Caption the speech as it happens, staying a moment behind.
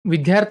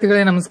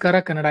ವಿದ್ಯಾರ್ಥಿಗಳೇ ನಮಸ್ಕಾರ.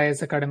 ಕನ್ನಡ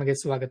ಐಎಎಸ್ ಅಕಾಡೆಮಿಗೆ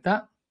ಸ್ವಾಗತ.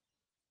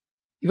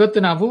 ಇವತ್ತು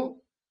ನಾವು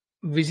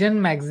ವಿಷನ್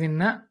ಮ್ಯಾಗಝಿನ್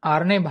ನ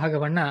 6ನೇ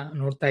ಭಾಗವನ್ನ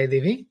ನೋಡ್ತಾ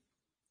ಇದ್ದೀವಿ.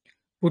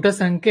 ಪುಟ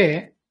ಸಂಖ್ಯೆ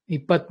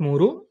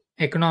 23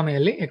 ಎಕನಾಮಿ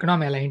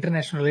ಅಲ್ಲ,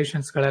 ಇಂಟರ್ನ್ಯಾಷನಲ್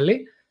ರಿಲೇಷನ್ಸ್ ಗಳಲ್ಲಿ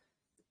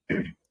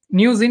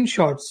ನ್ಯೂಸ್ ಇನ್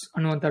ಶಾರ್ಟ್ಸ್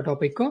ಅನ್ನುವಂತ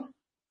ಟಾಪಿಕ್.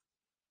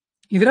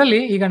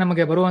 ಇದರಲ್ಲಿ ಈಗ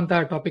ನಮಗೆ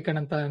ಬರುವಂತಹ ಟಾಪಿಕ್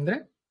ಏನಂತ ಅಂದ್ರೆ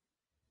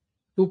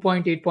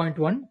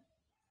 2.8.1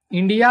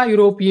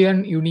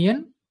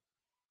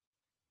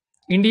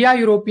 India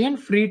European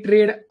free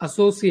trade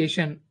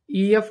association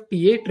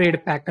EFTA trade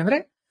pact, ಅಂದ್ರೆ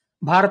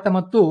ಭಾರತ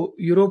ಮತ್ತು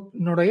ಯುರೋಪ್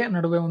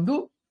ನಡುವೆ ಒಂದು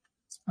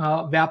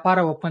ವ್ಯಾಪಾರ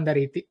ಒಪ್ಪಂದ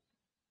ರೀತಿ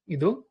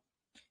ಇದು.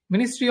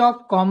 Ministry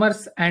of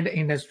commerce and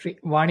industry,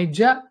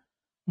 ವಾಣಿಜ್ಯ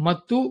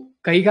ಮತ್ತು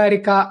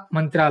ಕೈಗಾರಿಕಾ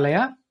ಮಂತ್ರಾಲಯ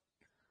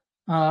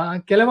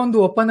ಕೆಲವೊಂದು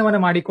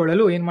ಒಪ್ಪಂದವನ್ನು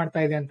ಮಾಡಿಕೊಳ್ಳಲು ಏನ್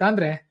ಮಾಡ್ತಾ ಇದೆ ಅಂತ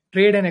ಅಂದ್ರೆ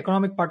trade and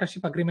economic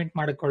partnership agreement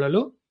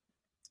ಮಾಡಿಕೊಳ್ಳಲು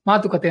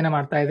ಮಾತುಕತೆಯನ್ನು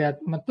ಮಾಡ್ತಾ ಇದೆ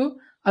ಮತ್ತು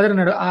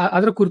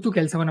ಅದರ ಕುರಿತು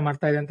ಕೆಲಸವನ್ನು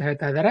ಮಾಡ್ತಾ ಇದೆ ಅಂತ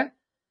ಹೇಳ್ತಾ ಇದ್ದಾರೆ.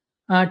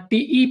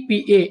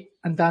 TEPA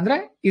ಅಂತ ಅಂದ್ರೆ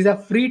is a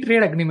free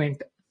trade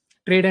agreement.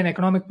 Trade and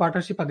economic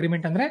partnership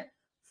agreement ಅಂದ್ರೆ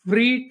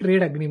free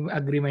trade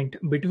agreement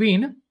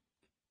between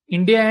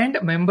India and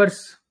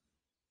members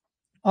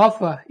of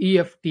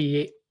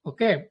EFTA.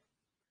 Okay,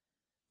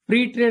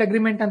 free trade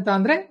agreement ಅಂತ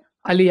ಅಂದ್ರೆ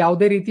ಅಲ್ಲಿ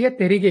ಯಾವುದೇ ರೀತಿಯ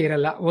ತೆರಿಗೆ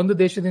ಇರಲ್ಲ. ಒಂದು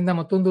ದೇಶದಿಂದ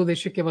ಮತ್ತೊಂದು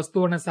ದೇಶಕ್ಕೆ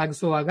ವಸ್ತುವನ್ನು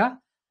ಸಾಗಿಸುವಾಗ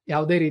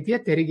ಯಾವುದೇ ರೀತಿಯ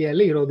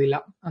ತೆರಿಗೆಯಲ್ಲಿ ಇರೋದಿಲ್ಲ.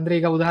 ಅಂದ್ರೆ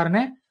ಈಗ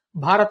ಉದಾಹರಣೆ,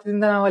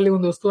 ಭಾರತದಿಂದ ನಾವು ಅಲ್ಲಿ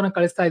ಒಂದು ವಸ್ತುವನ್ನು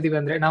ಕಳಿಸ್ತಾ ಇದೀವಿ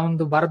ಅಂದ್ರೆ,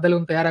 ನಾವೊಂದು ಭಾರತದಲ್ಲಿ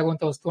ಒಂದು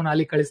ತಯಾರಾಗುವಂತ ವಸ್ತುವನ್ನು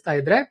ಅಲ್ಲಿ ಕಳಿಸ್ತಾ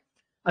ಇದ್ರೆ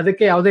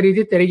ಅದಕ್ಕೆ ಯಾವುದೇ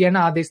ರೀತಿ ತೆರಿಗೆಯನ್ನ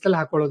ಆ ದೇಶದಲ್ಲಿ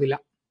ಹಾಕೊಳ್ಳೋದಿಲ್ಲ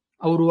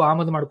ಅವರು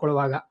ಆಮದು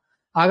ಮಾಡ್ಕೊಳ್ಳುವಾಗ.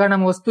 ಆಗ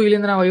ನಮ್ಮ ವಸ್ತು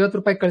ಇಲ್ಲಿಂದ ನಾವು 50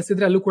 ರೂಪಾಯಿ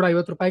ಕಳಿಸಿದ್ರೆ ಅಲ್ಲೂ ಕೂಡ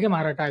 50 ರೂಪಾಯಿಗೆ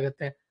ಮಾರಾಟ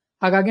ಆಗುತ್ತೆ.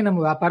 ಹಾಗಾಗಿ ನಮ್ಮ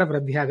ವ್ಯಾಪಾರ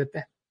ವೃದ್ಧಿ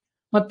ಆಗುತ್ತೆ.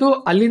 ಮತ್ತು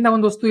ಅಲ್ಲಿಂದ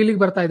ಒಂದು ವಸ್ತು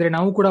ಇಲ್ಲಿಗೆ ಬರ್ತಾ ಇದ್ರೆ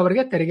ನಾವು ಕೂಡ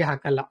ಅವರಿಗೆ ತೆರಿಗೆ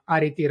ಹಾಕಲ್ಲ, ಆ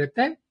ರೀತಿ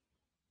ಇರುತ್ತೆ.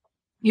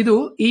 ಇದು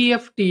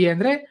EFTA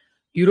ಅಂದ್ರೆ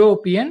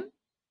ಯುರೋಪಿಯನ್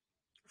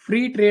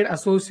ಫ್ರೀ ಟ್ರೇಡ್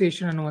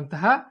ಅಸೋಸಿಯೇಷನ್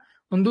ಅನ್ನುವಂತಹ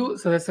ಒಂದು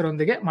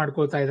ಸದಸ್ಯರೊಂದಿಗೆ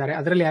ಮಾಡ್ಕೊಳ್ತಾ ಇದ್ದಾರೆ.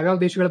 ಅದರಲ್ಲಿ ಯಾವ್ಯಾವ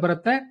ದೇಶಗಳು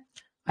ಬರುತ್ತೆ?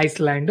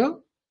 ಐಸ್ಲ್ಯಾಂಡ್,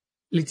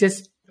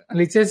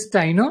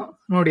 ಲಿಚೆಸ್ಟೈನ್,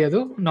 ನೋಡಿ ಅದು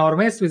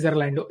ನಾರ್ವೆ,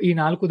 ಸ್ವಿಟ್ಜರ್ಲ್ಯಾಂಡ್, ಈ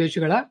 4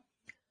 ದೇಶಗಳ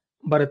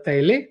ಬರುತ್ತೆ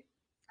ಇಲ್ಲಿ.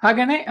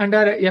 ಹಾಗೇನೆ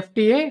under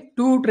FTA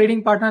 2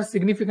 trading partners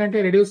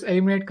significantly reduce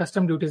eliminate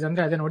custom duties,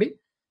 ಅಂದ್ರೆ ಅದೇ ನೋಡಿ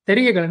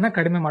ತೆರಿಗೆಗಳನ್ನ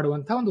ಕಡಿಮೆ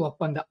ಮಾಡುವಂತಹ ಒಂದು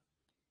ಒಪ್ಪಂದ.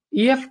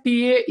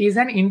 EFTA is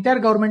an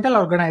inter governmental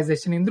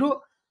organisation, ಇಂದ್ರು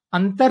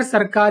ಅಂತರ್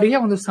ಸರ್ಕಾರಿಯ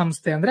ಒಂದು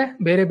ಸಂಸ್ಥೆ, ಅಂದ್ರೆ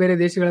ಬೇರೆ ಬೇರೆ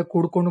ದೇಶಗಳ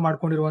ಕೂಡ್ಕೊಂಡು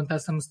ಮಾಡ್ಕೊಂಡಿರುವಂತಹ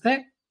ಸಂಸ್ಥೆ.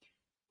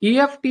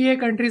 EFTA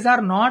countries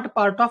are not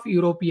part of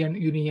European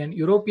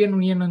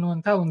union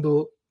ಅನ್ನುವಂತಹ ಒಂದು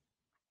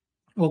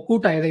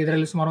ಒಕ್ಕೂಟ ಇದೆ.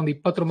 ಇದರಲ್ಲಿ ಸುಮಾರು ಒಂದು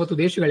 29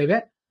 ದೇಶಗಳಿವೆ.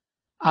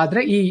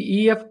 ಆದ್ರೆ ಈ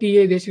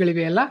EFTA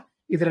ದೇಶಗಳಿವೆ ಎಲ್ಲ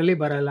ಇದರಲ್ಲಿ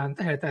ಬರಲ್ಲ ಅಂತ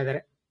ಹೇಳ್ತಾ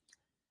ಇದ್ದಾರೆ.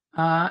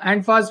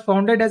 And was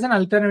founded as an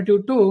alternative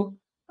to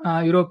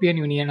European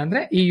union,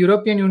 ಅಂದ್ರೆ ಈ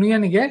ಯುರೋಪಿಯನ್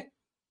ಯೂನಿಯನ್ಗೆ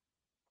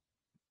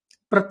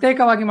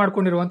ಪ್ರತ್ಯೇಕವಾಗಿ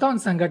ಮಾಡ್ಕೊಂಡಿರುವಂತಹ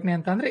ಒಂದು ಸಂಘಟನೆ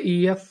ಅಂತ ಅಂದ್ರೆ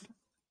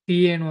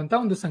EFTA ಅನ್ನುವಂತ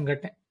ಒಂದು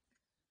ಸಂಘಟನೆ.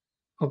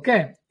 Okay,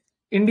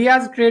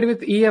 India's trade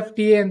with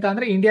EFTA ಅಂತ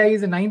ಅಂದ್ರೆ India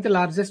is 9th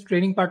largest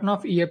trading partner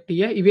of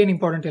EFTA. ಇವೇನ್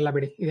important ಇಲ್ಲ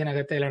ಬಿಡಿ,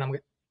 ಇದೇನಾಗುತ್ತೆ ಇಲ್ಲ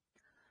ನಮಗೆ.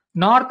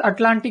 North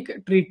Atlantic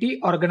Treaty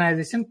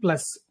Organization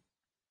plus,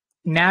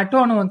 NATO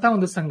ಅನ್ನುವಂತ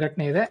ಒಂದು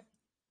ಸಂಘಟನೆ ಇದೆ.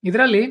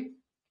 ಇದರಲ್ಲಿ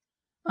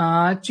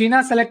China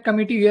select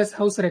committee US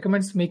house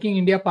recommends making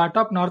India part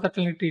of north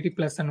Atlantic treaty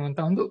plus ಅನ್ನುವಂತ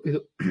ಒಂದು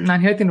ಇದು. ನಾನು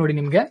ಹೇಳ್ತೀನಿ ನೋಡಿ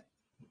ನಿಮ್ಗೆ,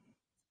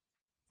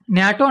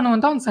 ನ್ಯಾಟೋ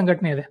ಅನ್ನುವಂತ ಒಂದು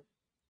ಸಂಘಟನೆ ಇದೆ.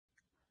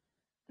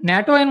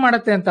 ನ್ಯಾಟೋ ಏನ್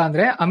ಮಾಡುತ್ತೆ ಅಂತ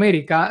ಅಂದ್ರೆ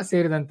ಅಮೆರಿಕ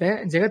ಸೇರಿದಂತೆ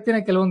ಜಗತ್ತಿನ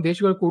ಕೆಲವೊಂದು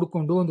ದೇಶಗಳು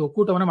ಕೂಡಿಕೊಂಡು ಒಂದು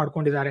ಒಕ್ಕೂಟವನ್ನ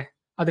ಮಾಡ್ಕೊಂಡಿದ್ದಾರೆ.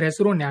 ಅದ್ರ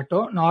ಹೆಸರು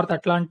ನ್ಯಾಟೋ. ನಾರ್ತ್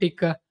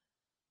ಅಟ್ಲಾಂಟಿಕ್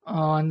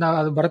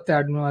ಅದು ಬರುತ್ತೆ,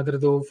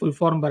 ಅದರದ್ದು ಫುಲ್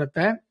ಫಾರ್ಮ್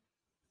ಬರುತ್ತೆ.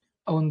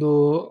 ಒಂದು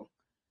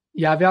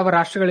ಯಾವ್ಯಾವ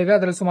ರಾಷ್ಟ್ರಗಳಿವೆ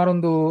ಅದರಲ್ಲಿ ಸುಮಾರು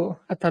ಒಂದು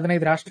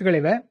 10-15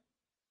 ರಾಷ್ಟ್ರಗಳಿವೆ.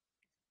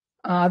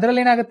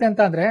 ಅದರಲ್ಲಿ ಏನಾಗುತ್ತೆ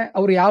ಅಂತ ಅಂದ್ರೆ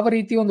ಅವ್ರು ಯಾವ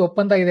ರೀತಿ ಒಂದು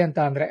ಒಪ್ಪಂದ ಇದೆ ಅಂತ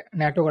ಅಂದ್ರೆ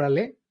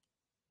ನ್ಯಾಟೋಗಳಲ್ಲಿ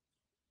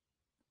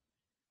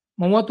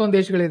 31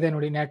 ದೇಶಗಳಿದೆ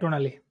ನೋಡಿ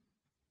ನ್ಯಾಟೋನಲ್ಲಿ.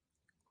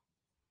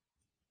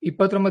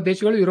 29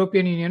 ದೇಶಗಳು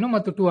ಯುರೋಪಿಯನ್ ಯೂನಿಯನ್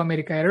ಮತ್ತು 2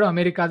 2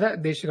 ಅಮೆರಿಕಾದ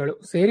ದೇಶಗಳು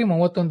ಸೇರಿ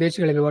 31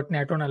 ದೇಶಗಳಿವೆ ಒಟ್ಟು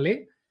ನ್ಯಾಟೋನಲ್ಲಿ.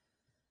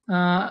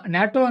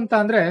 ನ್ಯಾಟೋ ಅಂತ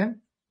ಅಂದ್ರೆ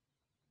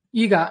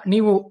ಈಗ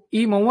ನೀವು ಈ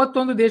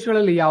 31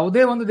 ದೇಶಗಳಲ್ಲಿ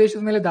ಯಾವುದೇ ಒಂದು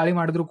ದೇಶದ ಮೇಲೆ ದಾಳಿ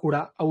ಮಾಡಿದ್ರು ಕೂಡ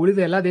ಉಳಿದ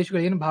ಎಲ್ಲಾ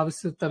ದೇಶಗಳು ಏನು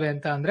ಭಾವಿಸುತ್ತವೆ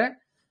ಅಂತ ಅಂದ್ರೆ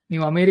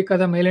ನೀವು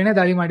ಅಮೆರಿಕದ ಮೇಲೇನೆ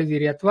ದಾಳಿ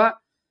ಮಾಡಿದೀರಿ ಅಥವಾ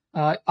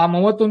ಆ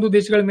 31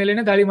 ದೇಶಗಳ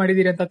ಮೇಲೇನೆ ದಾಳಿ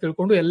ಮಾಡಿದೀರಿ ಅಂತ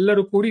ತಿಳ್ಕೊಂಡು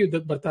ಎಲ್ಲರೂ ಕೂಡಿ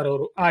ಯುದ್ಧಕ್ಕೆ ಬರ್ತಾರೆ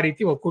ಅವರು. ಆ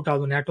ರೀತಿ ಒಕ್ಕೂಟ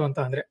ಅದು ನ್ಯಾಟೋ ಅಂತ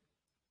ಅಂದ್ರೆ.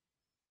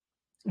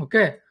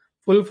 ಓಕೆ,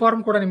 ಫುಲ್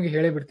ಫಾರ್ಮ್ ಕೂಡ ನಿಮ್ಗೆ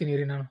ಹೇಳೇ ಬಿಡ್ತೀನಿ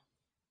ರೀ ನಾನು.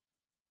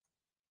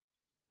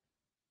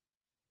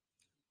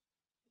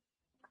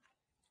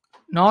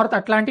 ನಾರ್ತ್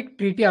ಅಟ್ಲಾಂಟಿಕ್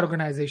ಟ್ರೀಟಿ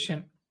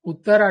ಆರ್ಗನೈಸೇಷನ್,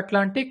 ಉತ್ತರ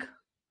ಅಟ್ಲಾಂಟಿಕ್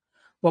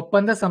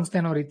ಒಪ್ಪಂದ ಸಂಸ್ಥೆ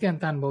ಅನ್ನೋ ರೀತಿ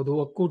ಅಂತ ಅನ್ಬಹುದು,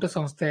 ಒಕ್ಕೂಟ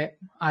ಸಂಸ್ಥೆ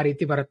ಆ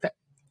ರೀತಿ ಬರುತ್ತೆ.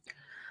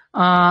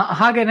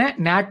 ಹಾಗೇನೆ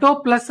ನ್ಯಾಟೋ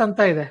ಪ್ಲಸ್ ಅಂತ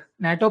ಇದೆ,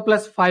 ನ್ಯಾಟೋ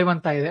ಪ್ಲಸ್ 5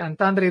 ಅಂತ ಇದೆ.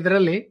 ಅಂತ ಅಂದ್ರೆ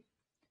ಇದರಲ್ಲಿ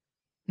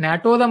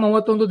ನ್ಯಾಟೋದ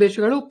 31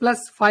 ದೇಶಗಳು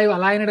ಪ್ಲಸ್ 5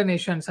 ಅಲೈನ್ಡ್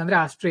ನೇಷನ್ಸ್, ಅಂದ್ರೆ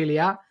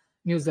ಆಸ್ಟ್ರೇಲಿಯಾ,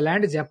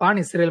 ನ್ಯೂಜಿಲೆಂಡ್, ಜಪಾನ್,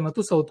 ಇಸ್ರೇಲ್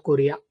ಮತ್ತು ಸೌತ್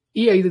ಕೊರಿಯಾ,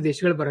 ಈ 5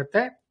 ದೇಶಗಳು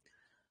ಬರುತ್ತೆ.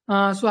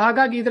 ಸೊ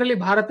ಹಾಗಾಗಿ ಇದರಲ್ಲಿ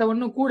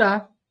ಭಾರತವನ್ನು ಕೂಡ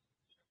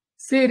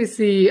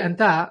ಸೇರಿಸಿ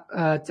ಅಂತ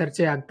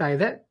ಚರ್ಚೆ ಆಗ್ತಾ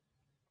ಇದೆ.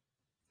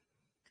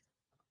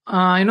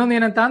 ಇನ್ನೊಂದು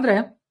ಏನಂತ ಅಂದ್ರೆ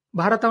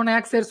ಭಾರತವನ್ನ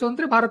ಯಾಕೆ ಸೇರಿಸು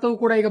ಅಂದ್ರೆ ಭಾರತವು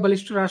ಕೂಡ ಈಗ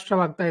ಬಲಿಷ್ಠ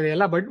ರಾಷ್ಟ್ರವಾಗ್ತಾ ಇದೆ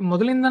ಅಲ್ಲ, ಬಟ್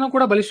ಮೊದಲಿಂದನೂ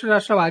ಕೂಡ ಬಲಿಷ್ಠ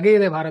ರಾಷ್ಟ್ರವಾಗೇ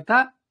ಇದೆ ಭಾರತ.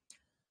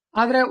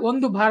 ಆದ್ರೆ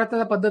ಒಂದು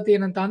ಭಾರತದ ಪದ್ಧತಿ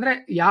ಏನಂತ ಅಂದ್ರೆ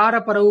ಯಾರ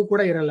ಪರವೂ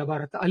ಕೂಡ ಇರಲ್ಲ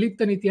ಭಾರತ,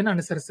 ಅಲಿಪ್ತ ನೀತಿಯನ್ನು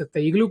ಅನುಸರಿಸುತ್ತೆ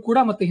ಈಗಲೂ ಕೂಡ,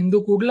 ಮತ್ತೆ ಹಿಂದೂ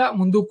ಕೂಡ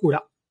ಮುಂದೂ ಕೂಡ.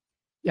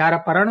 ಯಾರ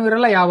ಪರನೂ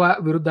ಇರಲ್ಲ, ಯಾವ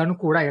ವಿರುದ್ಧನೂ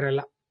ಕೂಡ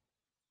ಇರಲ್ಲ.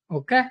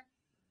 ಓಕೆ,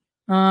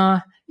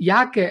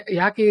 ಯಾಕೆ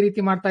ಯಾಕೆ ಈ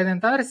ರೀತಿ ಮಾಡ್ತಾ ಇದೆ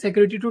ಅಂತಂದ್ರೆ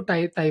ಸೆಕ್ಯೂರಿಟಿ ಟು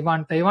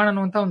ತೈವಾನ್. ತೈವಾನ್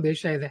ಅನ್ನುವಂತ ಒಂದು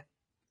ದೇಶ ಇದೆ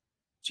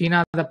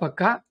ಚೀನಾದ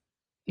ಪಕ್ಕ.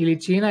 ಇಲ್ಲಿ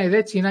ಚೀನಾ ಇದೆ,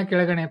 ಚೀನಾ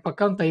ಕೆಳಗಡೆ ಪಕ್ಕ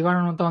ಒಂದು ತೈವಾನ್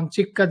ಅನ್ನುವಂತ ಒಂದು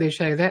ಚಿಕ್ಕ ದೇಶ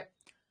ಇದೆ.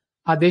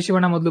 ಆ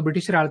ದೇಶವನ್ನ ಮೊದಲು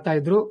ಬ್ರಿಟಿಷರು ಆಳ್ತಾ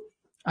ಇದ್ರು,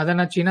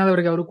 ಅದನ್ನ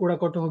ಚೀನಾದವರಿಗೆ ಅವರು ಕೂಡ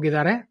ಕೊಟ್ಟು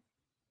ಹೋಗಿದ್ದಾರೆ.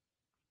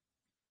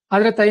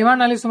 ಆದ್ರೆ ತೈವಾನ್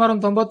ನಲ್ಲಿ ಸುಮಾರು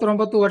ಒಂದು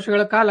 99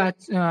 ವರ್ಷಗಳ ಕಾಲ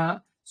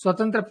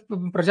ಸ್ವತಂತ್ರ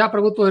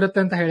ಪ್ರಜಾಪ್ರಭುತ್ವ ಇರುತ್ತೆ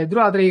ಅಂತ ಹೇಳಿದ್ರು.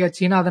 ಆದ್ರೆ ಈಗ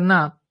ಚೀನಾ ಅದನ್ನ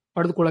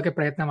ಪಡೆದುಕೊಳ್ಳಕ್ಕೆ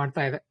ಪ್ರಯತ್ನ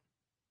ಮಾಡ್ತಾ ಇದೆ.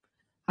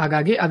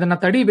 ಹಾಗಾಗಿ ಅದನ್ನ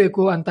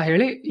ತಡಿಬೇಕು ಅಂತ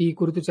ಹೇಳಿ ಈ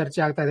ಕುರಿತು ಚರ್ಚೆ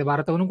ಆಗ್ತಾ ಇದೆ.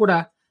 ಭಾರತವನ್ನು ಕೂಡ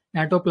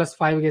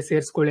NATO+5ಗೆ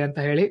ಸೇರಿಸ್ಕೊಳ್ಳಿ ಅಂತ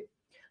ಹೇಳಿ.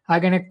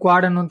 ಹಾಗೇನೆ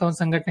ಕ್ವಾಡ್ ಅನ್ನುವಂತ ಒಂದು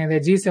ಸಂಘಟನೆ ಇದೆ,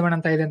 G7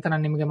 ಅಂತ ಇದೆ ಅಂತ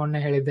ನಾನು ನಿಮಗೆ ಮೊನ್ನೆ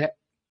ಹೇಳಿದ್ದೆ.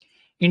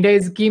 India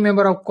is key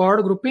member of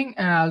Quad grouping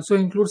also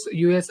includes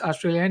US,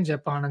 Australia and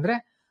Japan. ಅಂದ್ರೆ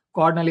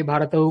ಕ್ವಾಡ್ ನಲ್ಲಿ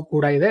ಭಾರತವು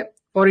ಕೂಡ ಇದೆ.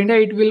 For India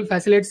it will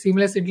ಫ್ಯಾಸಿಲಿಟೇಟ್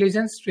seamless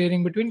intelligence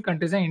sharing between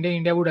countries and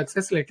India wood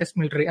access latest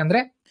military. ಅಂದ್ರೆ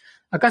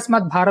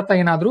ಅಕಸ್ಮಾತ್ ಭಾರತ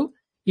ಏನಾದ್ರೂ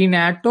ಈ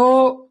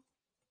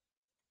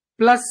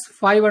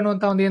NATO+5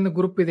 ಅನ್ನುವಂತ ಒಂದು ಏನು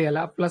ಗ್ರೂಪ್ ಇದೆಯಲ್ಲ,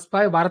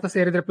 +5 ಭಾರತ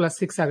ಸೇರಿದ್ರೆ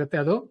 +6 ಆಗುತ್ತೆ.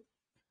 ಅದು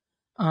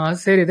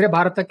ಸೇರಿದ್ರೆ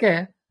ಭಾರತಕ್ಕೆ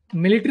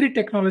ಮಿಲಿಟರಿ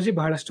ಟೆಕ್ನಾಲಜಿ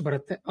ಬಹಳಷ್ಟು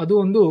ಬರುತ್ತೆ. ಅದು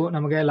ಒಂದು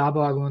ನಮಗೆ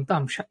ಲಾಭವಾಗುವಂತ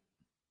ಅಂಶ.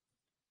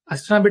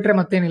 ಅಷ್ಟನ್ನ ಬಿಟ್ರೆ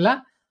ಮತ್ತೇನಿಲ್ಲ.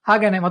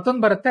 ಹಾಗೇನೆ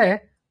ಮತ್ತೊಂದು ಬರುತ್ತೆ,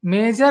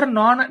 ಮೇಜರ್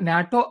ನಾನ್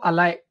ನ್ಯಾಟೋ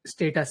ಅಲೈ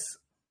ಸ್ಟೇಟಸ್.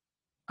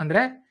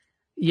 ಅಂದ್ರೆ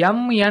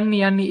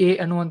MNNA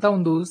ಅನ್ನುವಂತ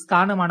ಒಂದು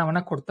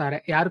ಸ್ಥಾನಮಾನವನ್ನ ಕೊಡ್ತಾರೆ.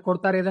 ಯಾರು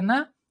ಕೊಡ್ತಾರೆ ಇದನ್ನ?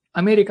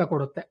 ಅಮೆರಿಕ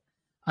ಕೊಡುತ್ತೆ.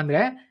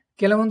 ಅಂದ್ರೆ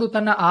ಕೆಲವೊಂದು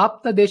ತನ್ನ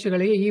ಆಪ್ತ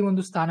ದೇಶಗಳಿಗೆ ಈ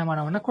ಒಂದು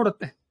ಸ್ಥಾನಮಾನವನ್ನ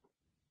ಕೊಡುತ್ತೆ.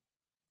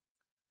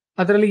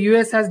 ಅದರಲ್ಲಿ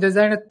US has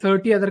designed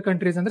 30 other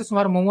countries. ಅಂದ್ರೆ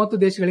ಸುಮಾರು 30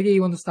 ದೇಶಗಳಿಗೆ ಈ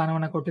ಒಂದು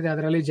ಸ್ಥಾನವನ್ನ ಕೊಟ್ಟಿದೆ.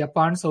 ಅದರಲ್ಲಿ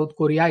ಜಪಾನ್, ಸೌತ್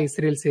ಕೊರಿಯಾ,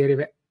 ಇಸ್ರೇಲ್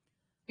ಸೇರಿವೆ.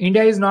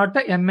 India is not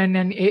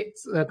MNNA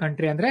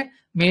country. ಅಂದ್ರೆ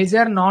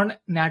ಮೇಜರ್ ನಾನ್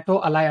ನ್ಯಾಟೋ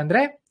ಅಲೈ.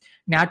 ಅಂದ್ರೆ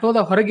ನ್ಯಾಟೋದ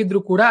ಹೊರಗಿದ್ರು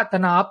ಕೂಡ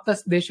ತನ್ನ ಆಪ್ತ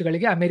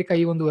ದೇಶಗಳಿಗೆ ಅಮೆರಿಕ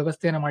ಈ ಒಂದು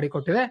ವ್ಯವಸ್ಥೆಯನ್ನು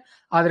ಮಾಡಿಕೊಟ್ಟಿದೆ.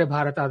 ಆದ್ರೆ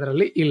ಭಾರತ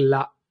ಅದರಲ್ಲಿ ಇಲ್ಲ.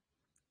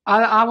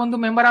 ಆ ಒಂದು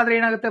ಮೆಂಬರ್ ಆದ್ರೆ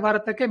ಏನಾಗುತ್ತೆ,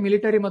 ಭಾರತಕ್ಕೆ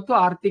ಮಿಲಿಟರಿ ಮತ್ತು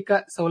ಆರ್ಥಿಕ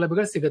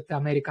ಸೌಲಭ್ಯಗಳು ಸಿಗುತ್ತೆ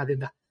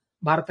ಅಮೆರಿಕಾದಿಂದ.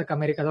 ಭಾರತಕ್ಕೆ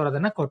ಅಮೆರಿಕದವರು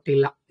ಅದನ್ನ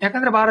ಕೊಟ್ಟಿಲ್ಲ.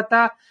 ಯಾಕಂದ್ರೆ ಭಾರತ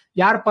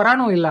ಯಾರ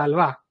ಪರಾನೂ ಇಲ್ಲ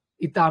ಅಲ್ವಾ.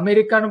 ಇತ್ತ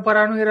ಅಮೆರಿಕನ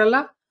ಪರಾನೂ ಇರಲ್ಲ,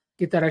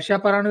 ಇತ್ತ ರಷ್ಯಾ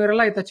ಪರಾನೂ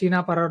ಇರಲ್ಲ, ಇತ್ತ ಚೀನಾ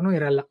ಪರಾನೂ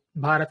ಇರಲ್ಲ.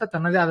 ಭಾರತ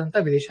ತನ್ನದೇ ಆದಂತ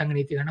ವಿದೇಶಾಂಗ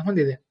ನೀತಿಗಳನ್ನ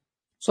ಹೊಂದಿದೆ.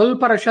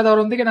 ಸ್ವಲ್ಪ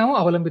ರಷ್ಯಾದವರೊಂದಿಗೆ ನಾವು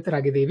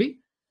ಅವಲಂಬಿತರಾಗಿದ್ದೀವಿ.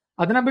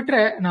 ಅದನ್ನ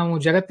ಬಿಟ್ರೆ ನಾವು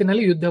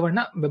ಜಗತ್ತಿನಲ್ಲಿ ಯುದ್ಧವನ್ನ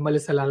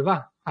ಬೆಂಬಲಿಸಲ್ಲ ಅಲ್ವಾ.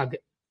 ಹಾಗೆ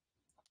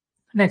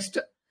ನೆಕ್ಸ್ಟ್,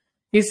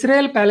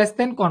 ಇಸ್ರೇಲ್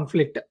ಪ್ಯಾಲೆಸ್ತೈನ್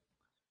ಕಾನ್ಫ್ಲಿಕ್ಟ್.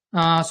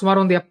 ಸುಮಾರು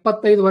ಒಂದು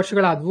 75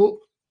 ವರ್ಷಗಳಾದ್ವು.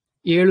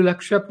 7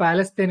 ಲಕ್ಷ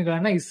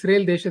ಪ್ಯಾಲೆಸ್ತೈನ್ಗಳನ್ನ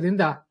ಇಸ್ರೇಲ್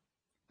ದೇಶದಿಂದ,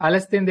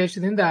 ಪ್ಯಾಲೆಸ್ತೈನ್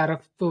ದೇಶದಿಂದ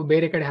ರಫ್ತು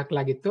ಬೇರೆ ಕಡೆ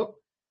ಹಾಕಲಾಗಿತ್ತು.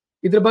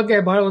 ಇದ್ರ ಬಗ್ಗೆ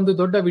ಬಹಳ ಒಂದು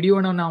ದೊಡ್ಡ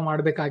ವಿಡಿಯೋನ ನಾವು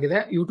ಮಾಡಬೇಕಾಗಿದೆ.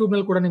 ಯೂಟ್ಯೂಬ್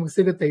ನಲ್ಲಿ ಕೂಡ ನಿಮ್ಗೆ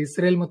ಸಿಗುತ್ತೆ,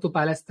 ಇಸ್ರೇಲ್ ಮತ್ತು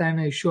ಪ್ಯಾಲೆಸ್ತೈನ್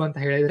ಇಶ್ಯೂ ಅಂತ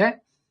ಹೇಳಿದ್ರೆ.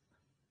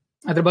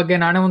 ಅದ್ರ ಬಗ್ಗೆ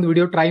ನಾನೇ ಒಂದು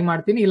ವಿಡಿಯೋ ಟ್ರೈ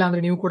ಮಾಡ್ತೀನಿ.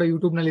 ಇಲ್ಲಾಂದ್ರೆ ನೀವು ಕೂಡ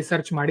ಯೂಟ್ಯೂಬ್ ನಲ್ಲಿ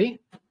ಸರ್ಚ್ ಮಾಡಿ,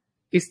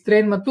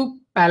 ಇಸ್ರೇಲ್ ಮತ್ತು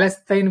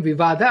ಪ್ಯಾಲೆಸ್ತೈನ್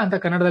ವಿವಾದ ಅಂತ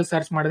ಕನ್ನಡದಲ್ಲಿ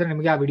ಸರ್ಚ್ ಮಾಡಿದ್ರೆ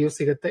ನಿಮಗೆ ಆ ವಿಡಿಯೋ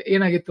ಸಿಗುತ್ತೆ.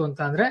 ಏನಾಗಿತ್ತು ಅಂತ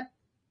ಅಂದ್ರೆ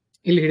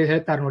ಇಲ್ಲಿ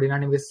ಹೇಳ್ತಾರೆ ನೋಡಿ,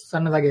 ನಾನು ನಿಮಗೆ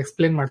ಸಣ್ಣದಾಗಿ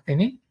ಎಕ್ಸ್ಪ್ಲೇನ್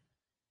ಮಾಡ್ತೀನಿ.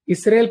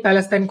 ಇಸ್ರೇಲ್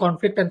ಪ್ಯಾಲೆಸ್ತೈನ್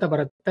ಕಾನ್ಫ್ಲಿಕ್ಟ್ ಅಂತ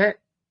ಬರುತ್ತೆ.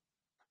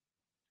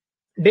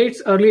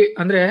 ಡೇಟ್ಸ್ ಅರ್ಲಿ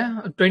ಅಂದ್ರೆ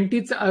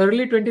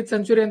ಅರ್ಲಿ 20th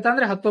ಸೆಂಚುರಿ ಅಂತ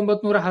ಅಂದ್ರೆ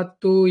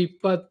 1910,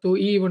 20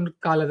 ಈ ಒಂದು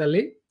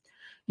ಕಾಲದಲ್ಲಿ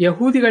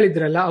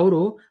ಯಹೂದಿಗಳಿದ್ರಲ್ಲ,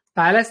 ಅವರು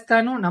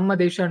ಪ್ಯಾಲೆಸ್ತೈನು ನಮ್ಮ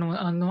ದೇಶ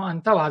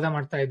ಅಂತ ವಾದ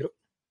ಮಾಡ್ತಾ ಇದ್ರು.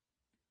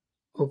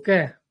 ಓಕೆ,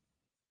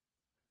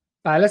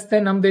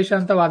 ಪ್ಯಾಲೆಸ್ತೈನ್ ನಮ್ಮ ದೇಶ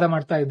ಅಂತ ವಾದ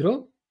ಮಾಡ್ತಾ ಇದ್ರು.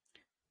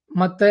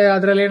 ಮತ್ತೆ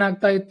ಅದ್ರಲ್ಲಿ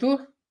ಏನಾಗ್ತಾ ಇತ್ತು,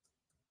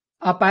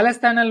 ಆ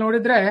ಪ್ಯಾಲೆಸ್ತೈನ್ ಅಲ್ಲಿ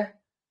ನೋಡಿದ್ರೆ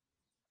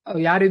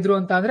ಯಾರಿದ್ರು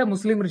ಅಂತ ಅಂದ್ರೆ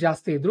ಮುಸ್ಲಿಮರು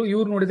ಜಾಸ್ತಿ ಇದ್ರು.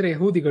 ಇವ್ರು ನೋಡಿದ್ರೆ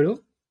ಯಹೂದಿಗಳು.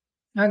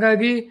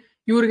 ಹಾಗಾಗಿ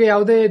ಇವ್ರಿಗೆ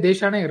ಯಾವುದೇ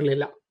ದೇಶಾನೇ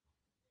ಇರಲಿಲ್ಲ.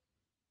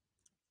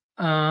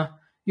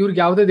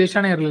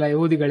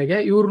 ಯಹೂದಿಗಳಿಗೆ.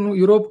 ಇವ್ರು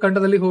ಯುರೋಪ್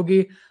ಖಂಡದಲ್ಲಿ ಹೋಗಿ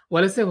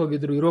ವಲಸೆ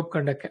ಹೋಗಿದ್ರು. ಯುರೋಪ್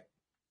ಖಂಡಕ್ಕೆ.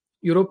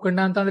 ಯುರೋಪ್ ಖಂಡ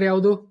ಅಂತ ಅಂದ್ರೆ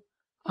ಯಾವುದು?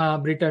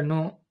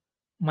 ಬ್ರಿಟನ್ನು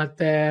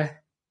ಮತ್ತೆ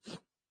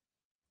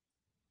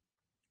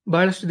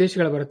ಬಹಳಷ್ಟು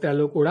ದೇಶಗಳು ಬರುತ್ತೆ.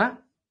 ಅಲ್ಲೂ ಕೂಡ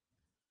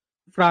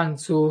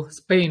ಫ್ರಾನ್ಸು,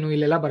 ಸ್ಪೇನು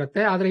ಇಲ್ಲೆಲ್ಲ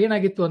ಬರುತ್ತೆ. ಆದ್ರೆ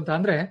ಏನಾಗಿತ್ತು ಅಂತ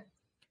ಅಂದ್ರೆ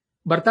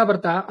ಬರ್ತಾ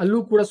ಬರ್ತಾ ಅಲ್ಲೂ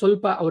ಕೂಡ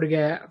ಸ್ವಲ್ಪ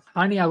ಅವರಿಗೆ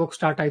ಹಾನಿ ಆಗೋಕ್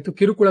ಸ್ಟಾರ್ಟ್ ಆಯ್ತು.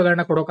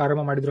 ಕಿರುಕುಳಗಳನ್ನ ಕೊಡೋಕೆ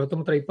ಆರಂಭ ಮಾಡಿದ್ರು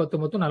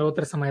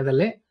 1929-40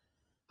 ಸಮಯದಲ್ಲಿ.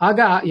 ಆಗ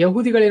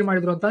ಯಹೂದಿಗಳು ಏನ್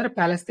ಮಾಡಿದ್ರು ಅಂತಂದ್ರೆ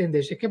ಪ್ಯಾಲೆಸ್ತೈನ್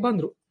ದೇಶಕ್ಕೆ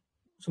ಬಂದ್ರು.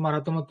 ಸುಮಾರು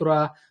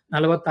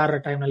 1946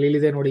 ಟೈಮ್ನಲ್ಲಿ.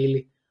 ಇಲ್ಲಿದೆ ನೋಡಿ, ಇಲ್ಲಿ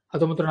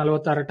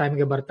 1946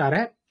 ಟೈಮ್ಗೆ ಬರ್ತಾರೆ.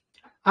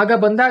 ಆಗ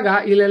ಬಂದಾಗ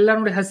ಇಲ್ಲೆಲ್ಲ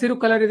ನೋಡಿ ಹಸಿರು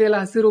ಕಲರ್ ಇದೆಯಲ್ಲ,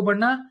 ಹಸಿರು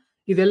ಬಣ್ಣ,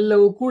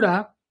 ಇದೆಲ್ಲವೂ ಕೂಡ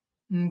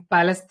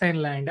ಪ್ಯಾಲೆಸ್ತೈನ್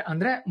ಲ್ಯಾಂಡ್,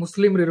 ಅಂದ್ರೆ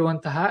ಮುಸ್ಲಿಮ್ರು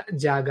ಇರುವಂತಹ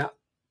ಜಾಗ.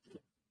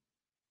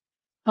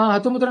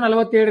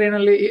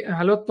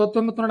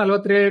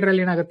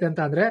 1947ರಲ್ಲಿ ಏನಾಗುತ್ತೆ ಅಂತ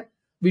ಅಂದ್ರೆ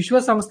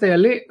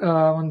ವಿಶ್ವಸಂಸ್ಥೆಯಲ್ಲಿ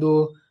ಒಂದು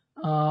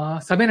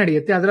ಸಭೆ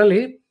ನಡೆಯುತ್ತೆ.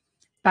 ಅದರಲ್ಲಿ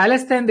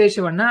ಪ್ಯಾಲೆಸ್ತೈನ್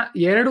ದೇಶವನ್ನ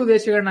 2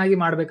 ದೇಶಗಳನ್ನಾಗಿ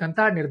ಮಾಡ್ಬೇಕಂತ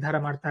ನಿರ್ಧಾರ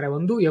ಮಾಡ್ತಾರೆ.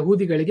 ಒಂದು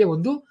ಯಹೂದಿಗಳಿಗೆ,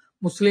 ಒಂದು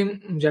ಮುಸ್ಲಿಂ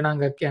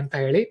ಜನಾಂಗಕ್ಕೆ ಅಂತ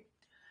ಹೇಳಿ.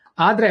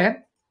 ಆದ್ರೆ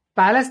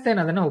ಪ್ಯಾಲೆಸ್ತೈನ್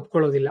ಅದನ್ನ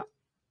ಒಪ್ಕೊಳ್ಳೋದಿಲ್ಲ.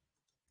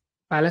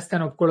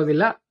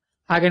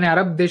 ಹಾಗೇನೆ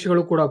ಅರಬ್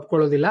ದೇಶಗಳು ಕೂಡ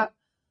ಒಪ್ಕೊಳ್ಳೋದಿಲ್ಲ.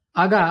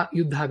 ಆಗ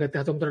ಯುದ್ಧ ಆಗತ್ತೆ.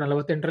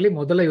 1948ರಲ್ಲಿ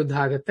ಮೊದಲ ಯುದ್ಧ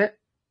ಆಗತ್ತೆ.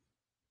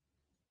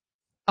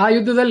 ಆ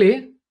ಯುದ್ಧದಲ್ಲಿ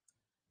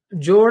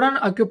Jordan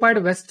occupied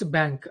West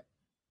bank.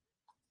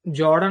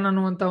 Jordan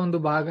ಅನ್ನುವಂತ ಒಂದು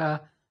ಭಾಗ,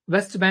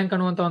 ವೆಸ್ಟ್ ಬ್ಯಾಂಕ್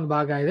ಅನ್ನುವಂತ ಒಂದು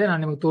ಭಾಗ ಇದೆ.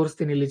 ನಾನು ನಿಮಗೆ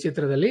ತೋರಿಸ್ತೀನಿ ಇಲ್ಲಿ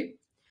ಚಿತ್ರದಲ್ಲಿ.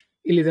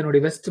 ಇಲ್ಲಿದೆ ನೋಡಿ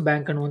ವೆಸ್ಟ್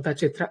ಬ್ಯಾಂಕ್ ಅನ್ನುವಂತ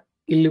ಚಿತ್ರ.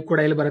 ಇಲ್ಲಿ ಕೂಡ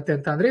ಎಲ್ಲಿ ಬರುತ್ತೆ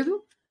ಅಂತ ಅಂದ್ರೆ ಇದು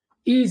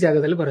ಈ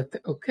ಜಾಗದಲ್ಲಿ ಬರುತ್ತೆ.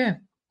 ಓಕೆ,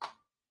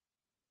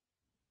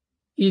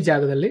 ಈ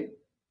ಜಾಗದಲ್ಲಿ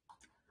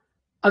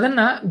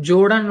ಅದನ್ನ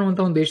ಜೋರ್ಡನ್ ಅನ್ನುವಂತ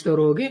ಒಂದು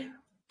ದೇಶದವರು ಹೋಗಿ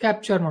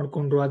ಕ್ಯಾಪ್ಚರ್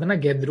ಮಾಡ್ಕೊಂಡ್ರು, ಅದನ್ನ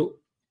ಗೆದ್ರು.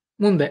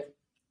 ಮುಂದೆ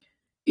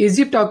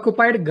ಈಜಿಪ್ಟ್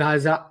ಆಕ್ಯುಪೈಡ್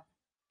ಗಾಜಾ.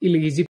 ಇಲ್ಲಿ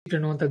ಈಜಿಪ್ಟ್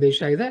ಅನ್ನುವಂತ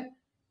ದೇಶ ಇದೆ,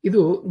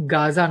 ಇದು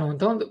ಗಾಜಾ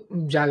ಅನ್ನುವಂತ ಒಂದು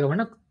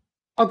ಜಾಗವನ್ನ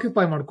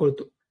ಆಕ್ಯುಪೈ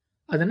ಮಾಡ್ಕೊಳ್ತು,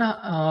 ಅದನ್ನ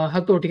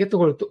ಹತೋಟಿಗೆ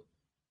ತಗೊಳ್ತು.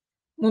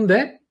 ಮುಂದೆ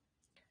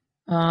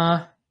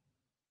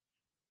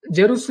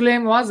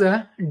Jerusalem was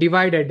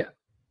divided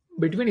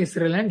between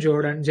Israel and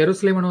Jordan.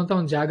 Jerusalem ಅನ್ನುವಂತ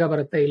ಒಂದು ಜಾಗ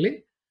ಬರುತ್ತೆ ಇಲ್ಲಿ,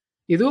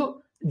 ಇದು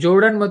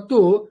ಜೋರ್ಡನ್ ಮತ್ತು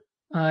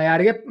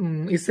ಯಾರಿಗೆ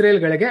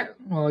ಇಸ್ರೇಲ್ಗಳಿಗೆ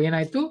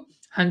ಏನಾಯ್ತು,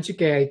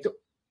 ಹಂಚಿಕೆ ಆಯ್ತು.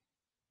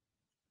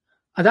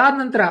 ಅದಾದ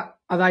ನಂತರ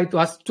ಅದಾಯ್ತು,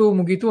 ಅಷ್ಟು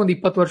ಮುಗೀತು. ಒಂದು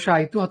 20 ವರ್ಷ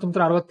ಆಯ್ತು.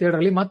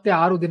 1967ರಲ್ಲಿ ಮತ್ತೆ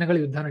 6 ದಿನಗಳ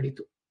ಯುದ್ಧ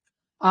ನಡೀತು.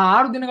 ಆ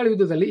 6 ದಿನಗಳ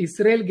ಯುದ್ಧದಲ್ಲಿ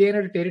Israel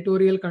gained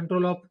territorial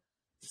control of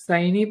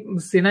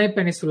Sinai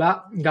ಪೆನಿಸುಲಾ,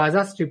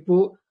 Gaza strip,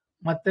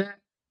 ಮತ್ತೆ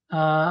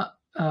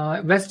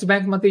ವೆಸ್ಟ್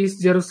ಬ್ಯಾಂಕ್ ಮತ್ತೆ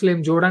ಈಸ್ಟ್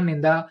ಜೆರೂಸಲೇಮ್ ಜೋರ್ಡನ್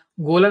ನಿಂದ,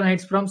 ಗೋಲನ್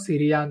ಹೈಟ್ಸ್ ಫ್ರಮ್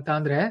ಸಿರಿಯಾ ಅಂತ.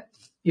 ಅಂದ್ರೆ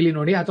ಇಲ್ಲಿ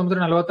ನೋಡಿ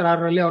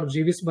 1946ರಲ್ಲಿ ಅವ್ರು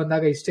ಜೀವಿಸ್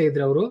ಬಂದಾಗ ಇಷ್ಟೇ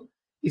ಇದ್ರು, ಅವರು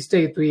ಇಷ್ಟೇ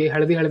ಇತ್ತು. ಈ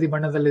ಹಳದಿ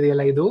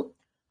ಬಣ್ಣದಲ್ಲಿದೆಯಲ್ಲ ಇದು.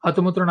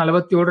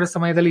 1947ರ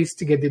ಸಮಯದಲ್ಲಿ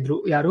ಇಷ್ಟು ಗೆದ್ದಿದ್ರು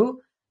ಯಾರು,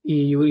 ಈ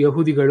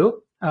ಯಹೂದಿಗಳು.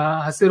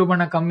 ಹಸಿರು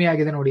ಬಣ್ಣ ಕಮ್ಮಿ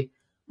ಆಗಿದೆ ನೋಡಿ.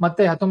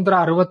 ಮತ್ತೆ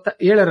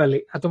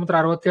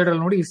 1967ರಲ್ಲಿ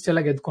ನೋಡಿ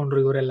ಇಷ್ಟೆಲ್ಲ ಗೆದ್ಕೊಂಡ್ರು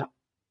ಇವರೆಲ್ಲ.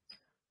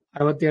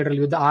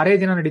 67ರಲ್ಲಿ ಯುದ್ಧ 6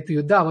 ದಿನ ನಡೀತು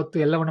ಯುದ್ಧ. ಅವತ್ತು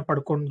ಎಲ್ಲವನ್ನ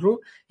ಪಡ್ಕೊಂಡ್ರು.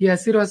 ಈ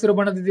ಹಸಿರು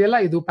ಬಣ್ಣದಿದೆಯಲ್ಲ,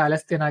 ಇದು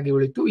ಪ್ಯಾಲೆಸ್ತೇನ್ ಆಗಿ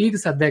ಉಳಿತು. ಈಗ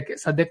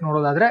ಸದ್ಯಕ್ಕೆ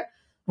ನೋಡೋದಾದ್ರೆ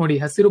ನೋಡಿ,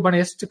 ಹಸಿರು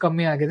ಬಣ್ಣ ಎಷ್ಟು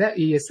ಕಮ್ಮಿ ಆಗಿದೆ.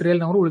 ಈ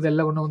ಇಸ್ರೇಲ್ನವರು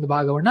ಉಳಿದೆಲ್ಲವನ್ನ ಒಂದು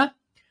ಭಾಗವನ್ನ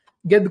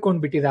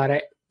ಗೆದ್ಕೊಂಡ್ ಬಿಟ್ಟಿದ್ದಾರೆ,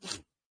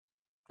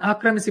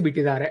 ಆಕ್ರಮಿಸಿ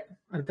ಬಿಟ್ಟಿದ್ದಾರೆ.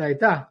 ಅರ್ಥ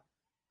ಆಯ್ತಾ?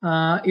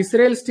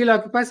 Israel still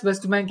occupies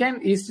West bank and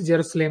East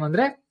Jerusalem.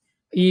 ಅಂದ್ರೆ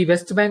ಈ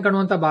ವೆಸ್ಟ್ ಬ್ಯಾಂಕ್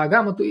ಅನ್ನುವಂತ ಭಾಗ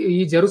ಮತ್ತು ಈ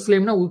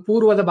ಜೆರೂಸಲೇಮ್ನ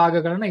ಪೂರ್ವದ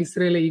ಭಾಗಗಳನ್ನ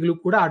ಇಸ್ರೇಲ್ ಈಗಲೂ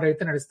ಕೂಡ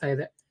ಆಡಳಿತ ನಡೆಸ್ತಾ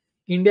ಇದೆ.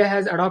 India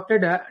has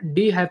adopted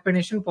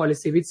ಡಿಹ್ಯಾಪನೇಷನ್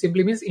policy which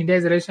simply means India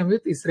is relation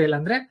with Israel.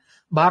 ಅಂದ್ರೆ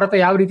ಭಾರತ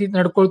ಯಾವ ರೀತಿ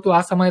ನಡ್ಕೊಳ್ತು ಆ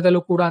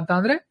ಸಮಯದಲ್ಲೂ ಕೂಡ ಅಂತ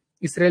ಅಂದ್ರೆ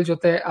ಇಸ್ರೇಲ್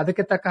ಜೊತೆ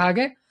ಅದಕ್ಕೆ ತಕ್ಕ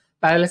ಹಾಗೆ,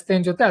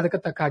 ಪ್ಯಾಲೆಸ್ತೈನ್ ಜೊತೆ ಅದಕ್ಕೆ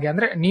ತಕ್ಕ ಹಾಗೆ.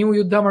 ಅಂದ್ರೆ ನೀವು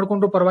ಯುದ್ಧ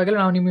ಮಾಡ್ಕೊಂಡ್ರು ಪರವಾಗಿಲ್ಲ,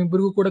 ನಾವು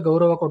ನಿಮ್ಮಿಬ್ಬರಿಗೂ ಕೂಡ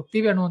ಗೌರವ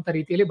ಕೊಡ್ತೀವಿ ಅನ್ನುವಂತ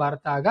ರೀತಿಯಲ್ಲಿ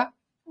ಭಾರತ ಆಗ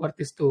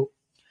ವರ್ತಿಸ್ತು.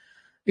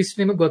 ಇಷ್ಟು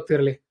ನಿಮಗೆ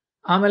ಗೊತ್ತಿರಲಿ.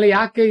 ಆಮೇಲೆ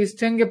ಯಾಕೆ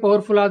ಇಷ್ಟಂಗೆ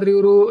ಪವರ್ಫುಲ್ ಆದ್ರು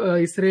ಇವರು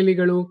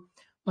ಇಸ್ರೇಲಿಗಳು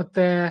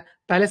ಮತ್ತೆ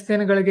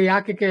ಪ್ಯಾಲೆಸ್ತೈನ್ಗಳಿಗೆ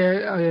ಯಾಕೆ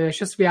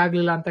ಯಶಸ್ವಿ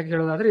ಆಗ್ಲಿಲ್ಲ ಅಂತ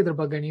ಹೇಳೋದಾದ್ರೆ ಇದ್ರ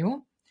ಬಗ್ಗೆ ನೀವು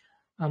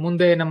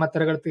ಮುಂದೆ ನಮ್ಮ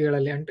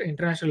ತರಗತಿಗಳಲ್ಲಿ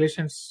ಇಂಟರ್ನ್ಯಾಷನಲ್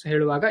ರಿಲೇಷನ್ಸ್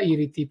ಹೇಳುವಾಗ ಈ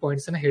ರೀತಿ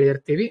ಪಾಯಿಂಟ್ಸ್ ಅನ್ನ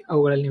ಹೇಳಿರ್ತೀವಿ,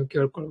 ಅವುಗಳಲ್ಲಿ ನೀವು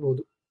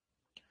ಕೇಳ್ಕೊಳ್ಬಹುದು.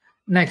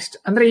 ನೆಕ್ಸ್ಟ್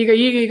ಅಂದ್ರೆ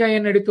ಈಗ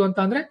ಏನ್ ನಡೀತು ಅಂತ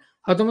ಅಂದ್ರೆ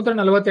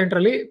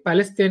 1948ರಲ್ಲಿ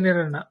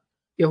ಪ್ಯಾಲೆಸ್ತೇನಿಯರನ್ನ,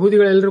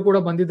 ಯಹೂದಿಗಳೆಲ್ಲರೂ ಕೂಡ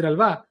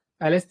ಬಂದಿದ್ರಲ್ವಾ,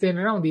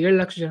 ಪ್ಯಾಲೆಸ್ತೇನಿಯರ ಒಂದು 7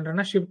 ಲಕ್ಷ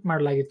ಜನರನ್ನ ಶಿಫ್ಟ್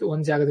ಮಾಡಲಾಗಿತ್ತು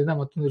ಒಂದ್ ಜಾಗದಿಂದ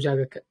ಮತ್ತೊಂದು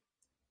ಜಾಗಕ್ಕೆ.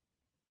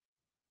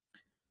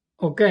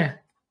 ಓಕೆ,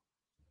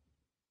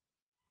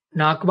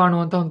 ನಾಕ್ಬಾ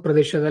ಅನ್ನುವಂತ ಒಂದು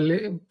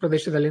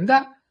ಪ್ರದೇಶದಲ್ಲಿಂದ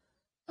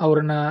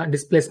ಅವ್ರನ್ನ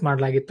ಡಿಸ್ಪ್ಲೇಸ್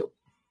ಮಾಡಲಾಗಿತ್ತು.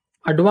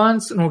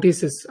 ಅಡ್ವಾನ್ಸ್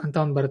ನೋಟಿಸಸ್ ಅಂತ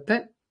ಒಂದು ಬರುತ್ತೆ.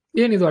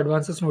 ಏನಿದು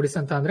ಅಡ್ವಾನ್ಸಸ್ ನೋಟಿಸ್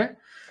ಅಂತ ಅಂದ್ರೆ,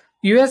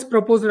 US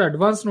proposed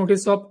advance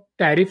notice of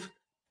tariff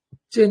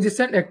changes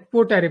and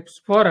export tariffs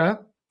for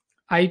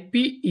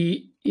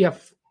IPEF,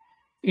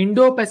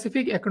 Indo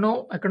Pacific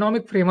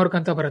economic framework